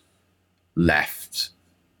was left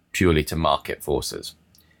purely to market forces.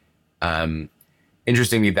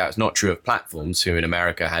 Interestingly, that's not true of platforms, who in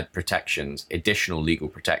America had protections, additional legal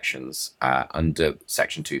protections under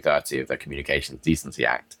Section 230 of the Communications Decency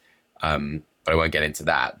Act. But I won't get into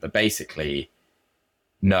that. But basically,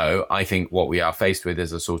 no, I think what we are faced with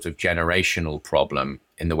is a sort of generational problem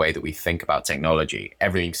in the way that we think about technology.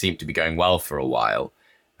 Everything seemed to be going well for a while.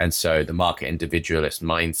 And so the market individualist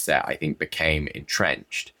mindset, I think, became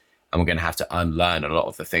entrenched. And we're going to have to unlearn a lot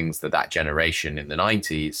of the things that that generation in the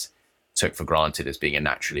 90s took for granted as being a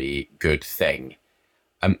naturally good thing.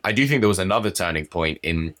 I do think there was another turning point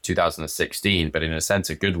in 2016, but in a sense,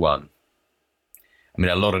 a good one. I mean,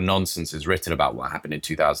 a lot of nonsense is written about what happened in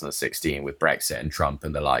 2016 with Brexit and Trump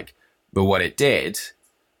and the like. But what it did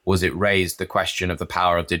was it raised the question of the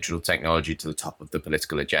power of digital technology to the top of the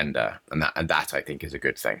political agenda. And that I think is a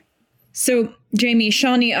good thing. So, Jamie,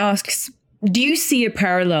 Shawnee asks, do you see a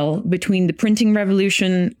parallel between the printing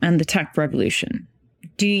revolution and the tech revolution?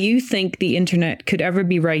 Do you think the internet could ever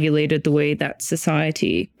be regulated the way that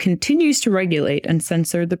society continues to regulate and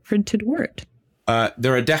censor the printed word?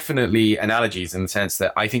 There are definitely analogies in the sense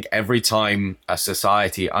that I think every time a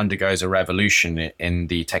society undergoes a revolution in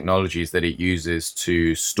the technologies that it uses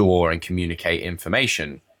to store and communicate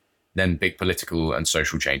information, then big political and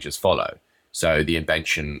social changes follow. So the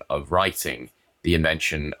invention of writing, the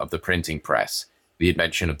invention of the printing press, the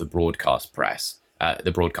invention of the broadcast press,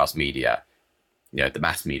 the broadcast media, you know, the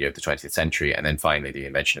mass media of the 20th century, and then finally the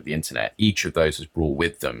invention of the internet. Each of those has brought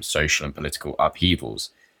with them social and political upheavals.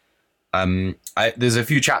 There's a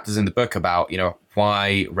few chapters in the book about, you know,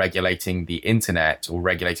 why regulating the internet or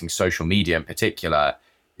regulating social media in particular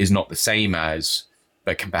is not the same as,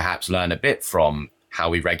 but can perhaps learn a bit from how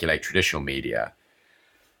we regulate traditional media.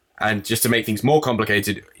 And just to make things more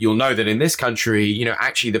complicated, you'll know that in this country, you know,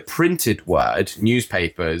 actually the printed word,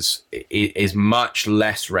 newspapers, is much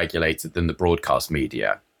less regulated than the broadcast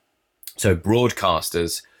media. So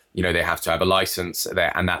broadcasters, you know, they have to have a license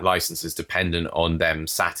there, and that license is dependent on them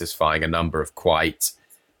satisfying a number of quite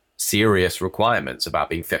serious requirements about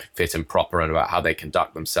being fit and proper and about how they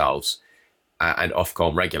conduct themselves. And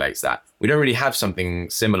Ofcom regulates that. We don't really have something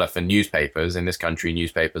similar for newspapers. In this country,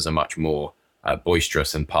 newspapers are much more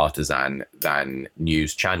boisterous and partisan than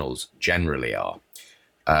news channels generally are.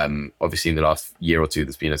 Obviously, in the last year or two,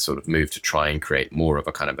 there's been a sort of move to try and create more of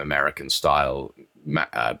a kind of American style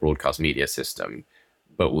broadcast media system.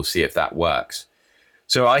 But we'll see if that works.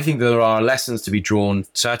 So I think there are lessons to be drawn,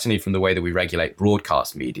 certainly from the way that we regulate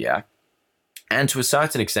broadcast media, and to a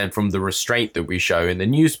certain extent from the restraint that we show in the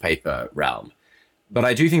newspaper realm. But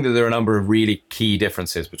I do think that there are a number of really key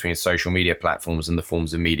differences between social media platforms and the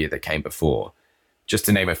forms of media that came before. Just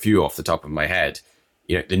to name a few off the top of my head,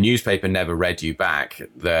 you know, the newspaper never read you back.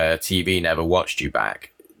 The TV never watched you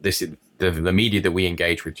back. This is the media that we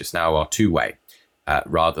engage with just now are two-way.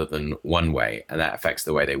 Rather than one way, and that affects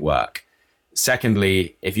the way they work.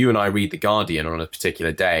 Secondly, if you and I read The Guardian on a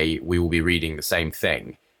particular day, we will be reading the same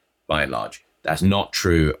thing, by and large. That's not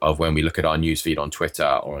true of when we look at our newsfeed on Twitter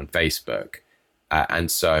or on Facebook. And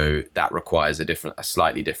so that requires a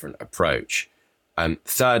slightly different approach.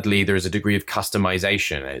 Thirdly, there is a degree of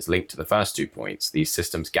customization, and it's linked to the first 2 points. These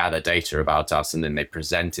systems gather data about us, and then they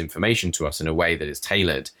present information to us in a way that is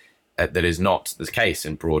tailored. That is not the case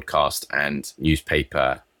in broadcast and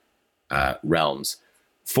newspaper realms.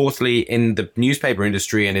 Fourthly, in the newspaper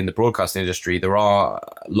industry and in the broadcast industry, there are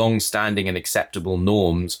long-standing and accepted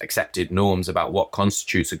norms about what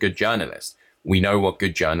constitutes a good journalist. We know what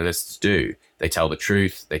good journalists do. They tell the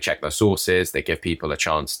truth, they check their sources, they give people a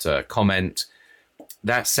chance to comment.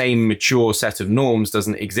 that same mature set of norms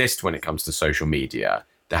doesn't exist when it comes to social media.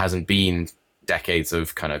 There hasn't been decades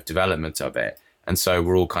of kind of development of it. And so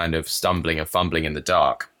we're all kind of stumbling and fumbling in the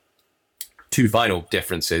dark. Two final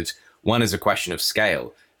differences. One is a question of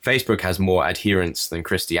scale. Facebook has more adherents than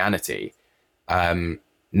Christianity.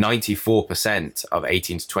 94% of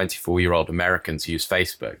 18 to 24-year-old Americans use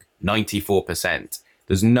Facebook. 94%.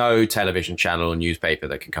 There's no television channel or newspaper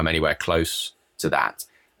that can come anywhere close to that.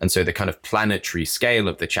 And so the kind of planetary scale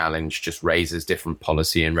of the challenge just raises different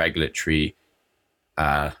policy and regulatory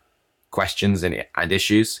questions and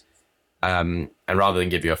issues. And rather than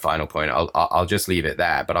give you a final point, I'll just leave it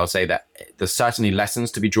there. But I'll say that there's certainly lessons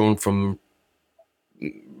to be drawn from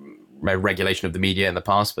regulation of the media in the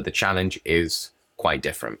past, but the challenge is quite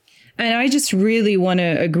different. And I just really want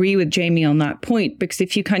to agree with Jamie on that point, because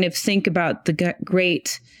if you kind of think about the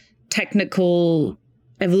great technical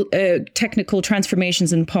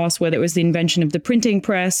transformations in the past, whether it was the invention of the printing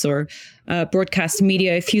press or broadcast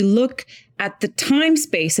media, if you look at the time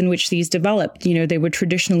space in which these developed, they were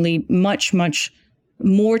traditionally much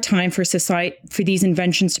more time for these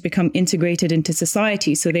inventions to become integrated into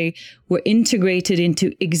society. So they were integrated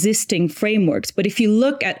into existing frameworks. But if you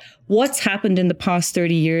look at what's happened in the past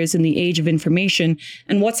 30 years in the age of information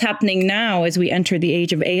and what's happening now as we enter the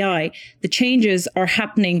age of AI, the changes are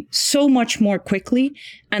happening so much more quickly,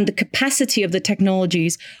 and the capacity of the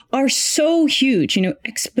technologies are so huge,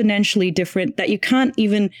 exponentially different, that you can't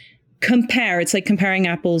even compare. It's like comparing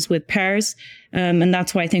apples with pears. And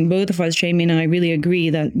that's why I think both of us, Jamie and I, really agree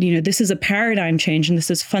that, this is a paradigm change. And this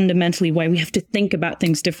is fundamentally why we have to think about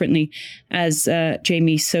things differently, as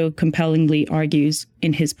Jamie so compellingly argues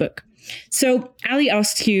in his book. So Ali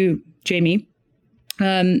asked you, Jamie,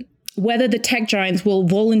 whether the tech giants will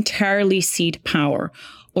voluntarily cede power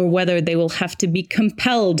or whether they will have to be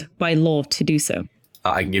compelled by law to do so.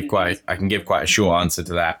 I can give quite a short answer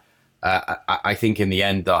to that. I think in the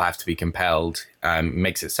end, they'll have to be compelled.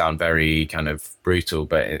 Makes it sound very kind of brutal,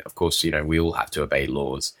 but of course, we all have to obey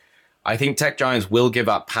laws. I think tech giants will give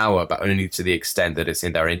up power, but only to the extent that it's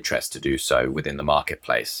in their interest to do so within the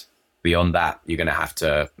marketplace. Beyond that, you're going to have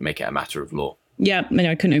to make it a matter of law. Yeah,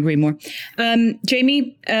 I couldn't agree more.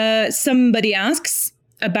 Jamie, somebody asks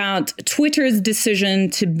about Twitter's decision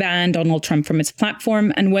to ban Donald Trump from its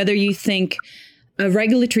platform and whether you think a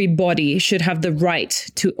regulatory body should have the right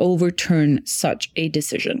to overturn such a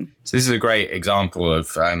decision. So this is a great example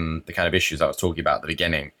of the kind of issues I was talking about at the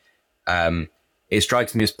beginning. It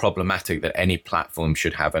strikes me as problematic that any platform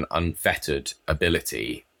should have an unfettered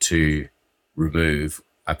ability to remove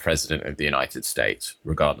a president of the United States,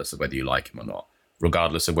 regardless of whether you like him or not,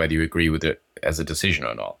 regardless of whether you agree with it as a decision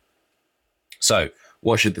or not. So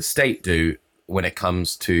what should the state do when it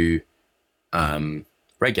comes to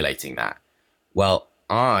regulating that? Well,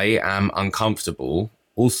 I am uncomfortable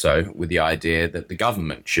also with the idea that the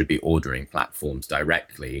government should be ordering platforms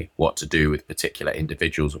directly what to do with particular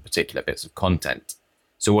individuals or particular bits of content.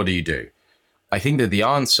 So what do? I think that the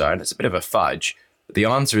answer, and it's a bit of a fudge, but the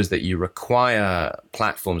answer is that you require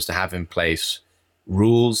platforms to have in place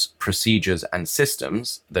rules, procedures, and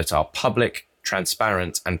systems that are public,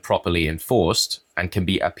 transparent, and properly enforced and can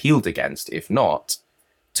be appealed against, if not,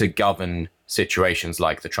 to govern situations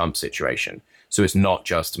like the Trump situation. So it's not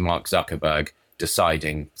just Mark Zuckerberg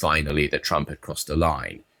deciding finally that Trump had crossed the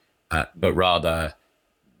line, but rather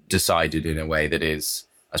decided in a way that is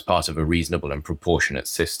as part of a reasonable and proportionate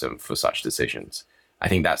system for such decisions. I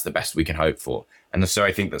think that's the best we can hope for. And so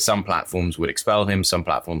I think that some platforms would expel him, some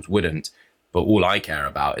platforms wouldn't. But all I care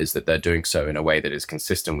about is that they're doing so in a way that is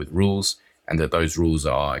consistent with rules and that those rules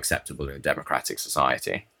are acceptable in a democratic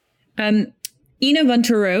society. Ina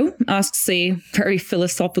Vanturo asks a very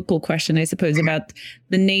philosophical question, I suppose, about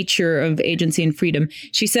the nature of agency and freedom.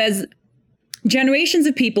 She says, generations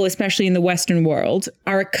of people, especially in the Western world,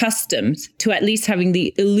 are accustomed to at least having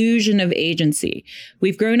the illusion of agency.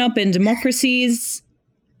 We've grown up in democracies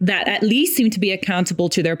that at least seem to be accountable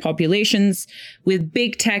to their populations, with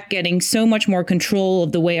big tech getting so much more control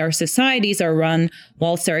of the way our societies are run,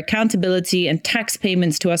 whilst their accountability and tax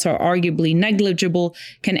payments to us are arguably negligible.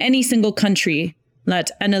 Can any single country, let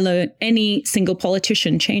alone any single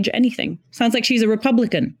politician, change anything? Sounds like she's a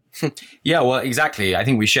Republican. Yeah, well, exactly. I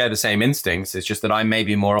think we share the same instincts. It's just that I may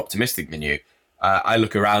be more optimistic than you. I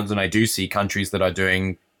look around and I do see countries that are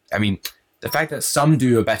doing, the fact that some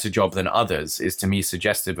do a better job than others is to me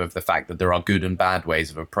suggestive of the fact that there are good and bad ways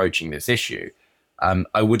of approaching this issue.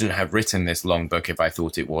 I wouldn't have written this long book if I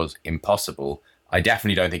thought it was impossible. I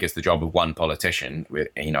definitely don't think it's the job of one politician.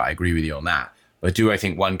 I agree with you on that. But do I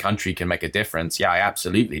think one country can make a difference? Yeah, I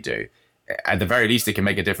absolutely do. At the very least, it can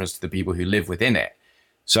make a difference to the people who live within it.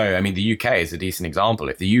 So, I mean, the UK is a decent example.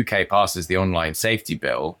 If the UK passes the online safety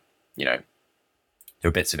bill, there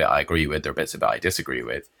are bits of it I agree with, there are bits of it I disagree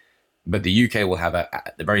with. But the UK will have,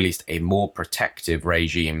 at the very least, a more protective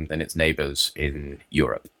regime than its neighbours in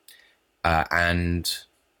Europe. And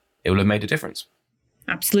it will have made a difference.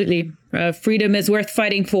 Absolutely. Freedom is worth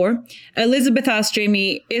fighting for. Elizabeth asked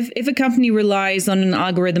Jamie, if a company relies on an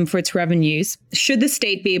algorithm for its revenues, should the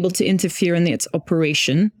state be able to interfere in its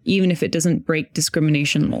operation, even if it doesn't break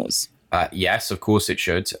discrimination laws? Yes, of course it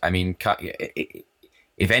should. I mean,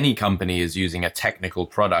 if any company is using a technical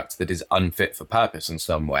product that is unfit for purpose in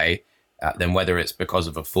some way, then whether it's because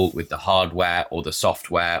of a fault with the hardware or the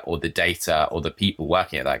software or the data or the people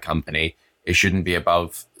working at that company, it shouldn't be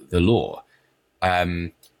above the law.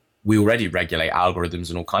 We already regulate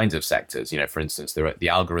algorithms in all kinds of sectors. For instance, the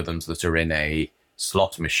algorithms that are in a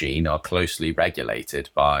slot machine are closely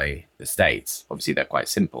regulated by the states. Obviously, they're quite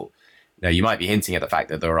simple. Now, you might be hinting at the fact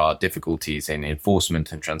that there are difficulties in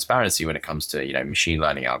enforcement and transparency when it comes to, machine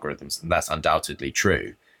learning algorithms, and that's undoubtedly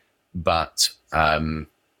true. But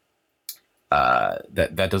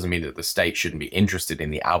that doesn't mean that the state shouldn't be interested in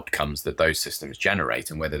the outcomes that those systems generate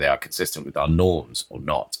and whether they are consistent with our norms or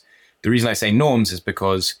not. The reason I say norms is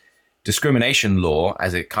because discrimination law,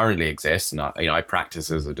 as it currently exists, and I practice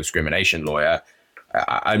as a discrimination lawyer,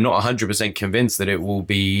 I'm not 100% convinced that it will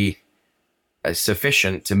be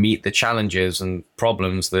sufficient to meet the challenges and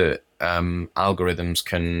problems that algorithms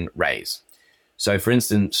can raise. So, for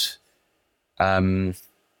instance,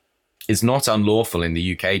 it's not unlawful in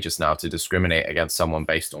the UK just now to discriminate against someone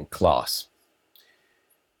based on class.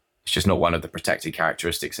 It's just not one of the protected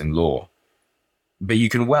characteristics in law. But you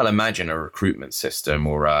can well imagine a recruitment system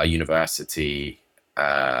or a university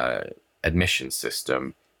admission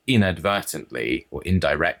system inadvertently or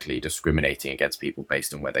indirectly discriminating against people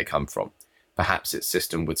based on where they come from. Perhaps its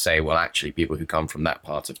system would say, well, actually, people who come from that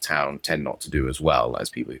part of town tend not to do as well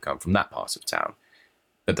as people who come from that part of town.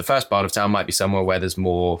 But the first part of town might be somewhere where there's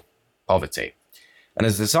more poverty. And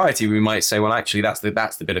as a society, we might say, well, actually, that's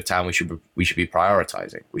the bit of town we should be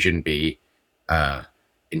prioritizing. We shouldn't be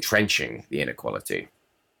entrenching the inequality.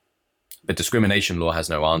 But discrimination law has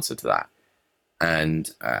no answer to that. And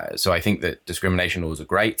so I think that discrimination laws are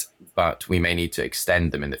great, but we may need to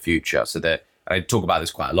extend them in the future. So that I talk about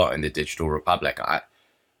this quite a lot in the Digital Republic.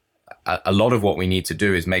 A lot of what we need to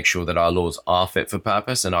do is make sure that our laws are fit for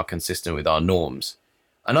purpose and are consistent with our norms.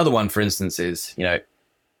 Another one, for instance, is,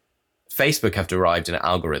 Facebook have derived an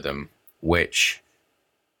algorithm which,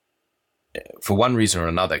 for one reason or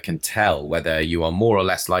another, can tell whether you are more or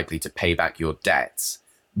less likely to pay back your debts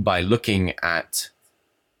by looking at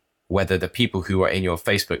whether the people who are in your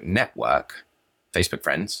Facebook network, Facebook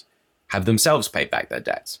friends, have themselves paid back their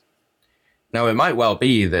debts. Now, it might well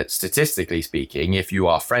be that, statistically speaking, if you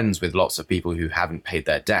are friends with lots of people who haven't paid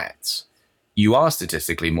their debts, you are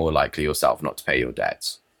statistically more likely yourself not to pay your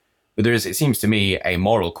debts. But there is, it seems to me, a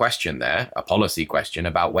moral question there, a policy question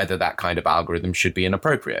about whether that kind of algorithm should be an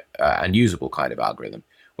appropriate and usable kind of algorithm.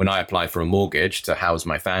 When I apply for a mortgage to house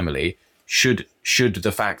my family, should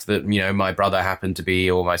the fact that, my brother happened to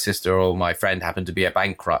be, or my sister or my friend happened to be a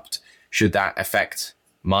bankrupt, should that affect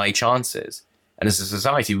my chances? And as a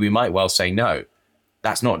society, we might well say, no,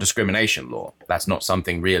 that's not discrimination law. That's not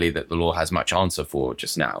something really that the law has much answer for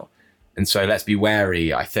just now. And so let's be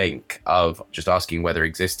wary, I think, of just asking whether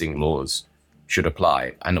existing laws should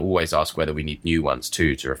apply, and always ask whether we need new ones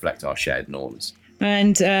too to reflect our shared norms.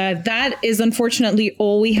 And that is unfortunately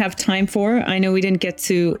all we have time for. I know we didn't get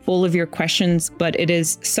to all of your questions, but it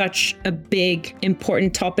is such a big,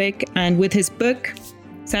 important topic. And with his book,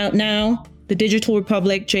 it's out now, The Digital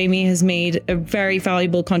Republic, Jamie has made a very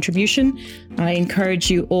valuable contribution. I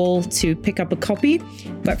encourage you all to pick up a copy.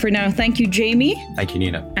 But for now, thank you, Jamie. Thank you,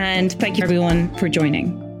 Nina. And thank you, everyone, for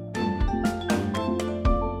joining.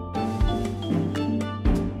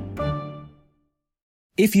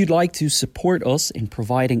 If you'd like to support us in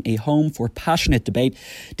providing a home for passionate debate,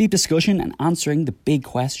 deep discussion and answering the big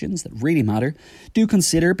questions that really matter, do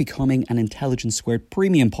consider becoming an Intelligence Squared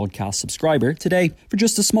Premium Podcast subscriber today. For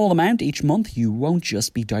just a small amount each month, you won't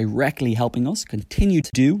just be directly helping us continue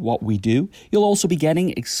to do what we do, you'll also be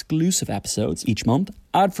getting exclusive episodes each month,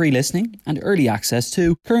 ad-free listening and early access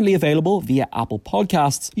to, currently available via Apple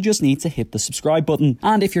Podcasts. You just need to hit the subscribe button.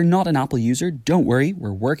 And if you're not an Apple user, don't worry,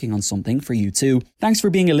 we're working on something for you too. Thanks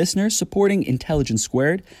for being a listener, supporting Intelligence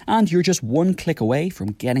Squared, and you're just one click away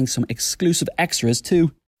from getting some exclusive extras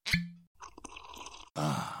too.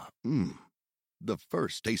 The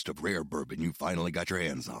first taste of rare bourbon you finally got your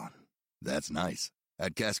hands on. That's nice.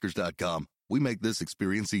 At Caskers.com, we make this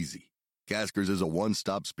experience easy. Caskers is a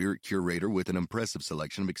one-stop spirit curator with an impressive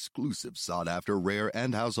selection of exclusive, sought-after, rare,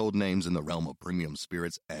 and household names in the realm of premium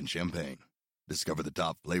spirits and champagne. Discover the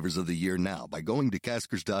top flavors of the year now by going to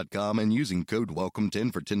Caskers.com and using code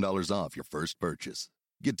WELCOME10 for $10 off your first purchase.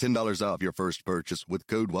 Get $10 off your first purchase with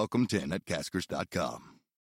code WELCOME10 at Caskers.com.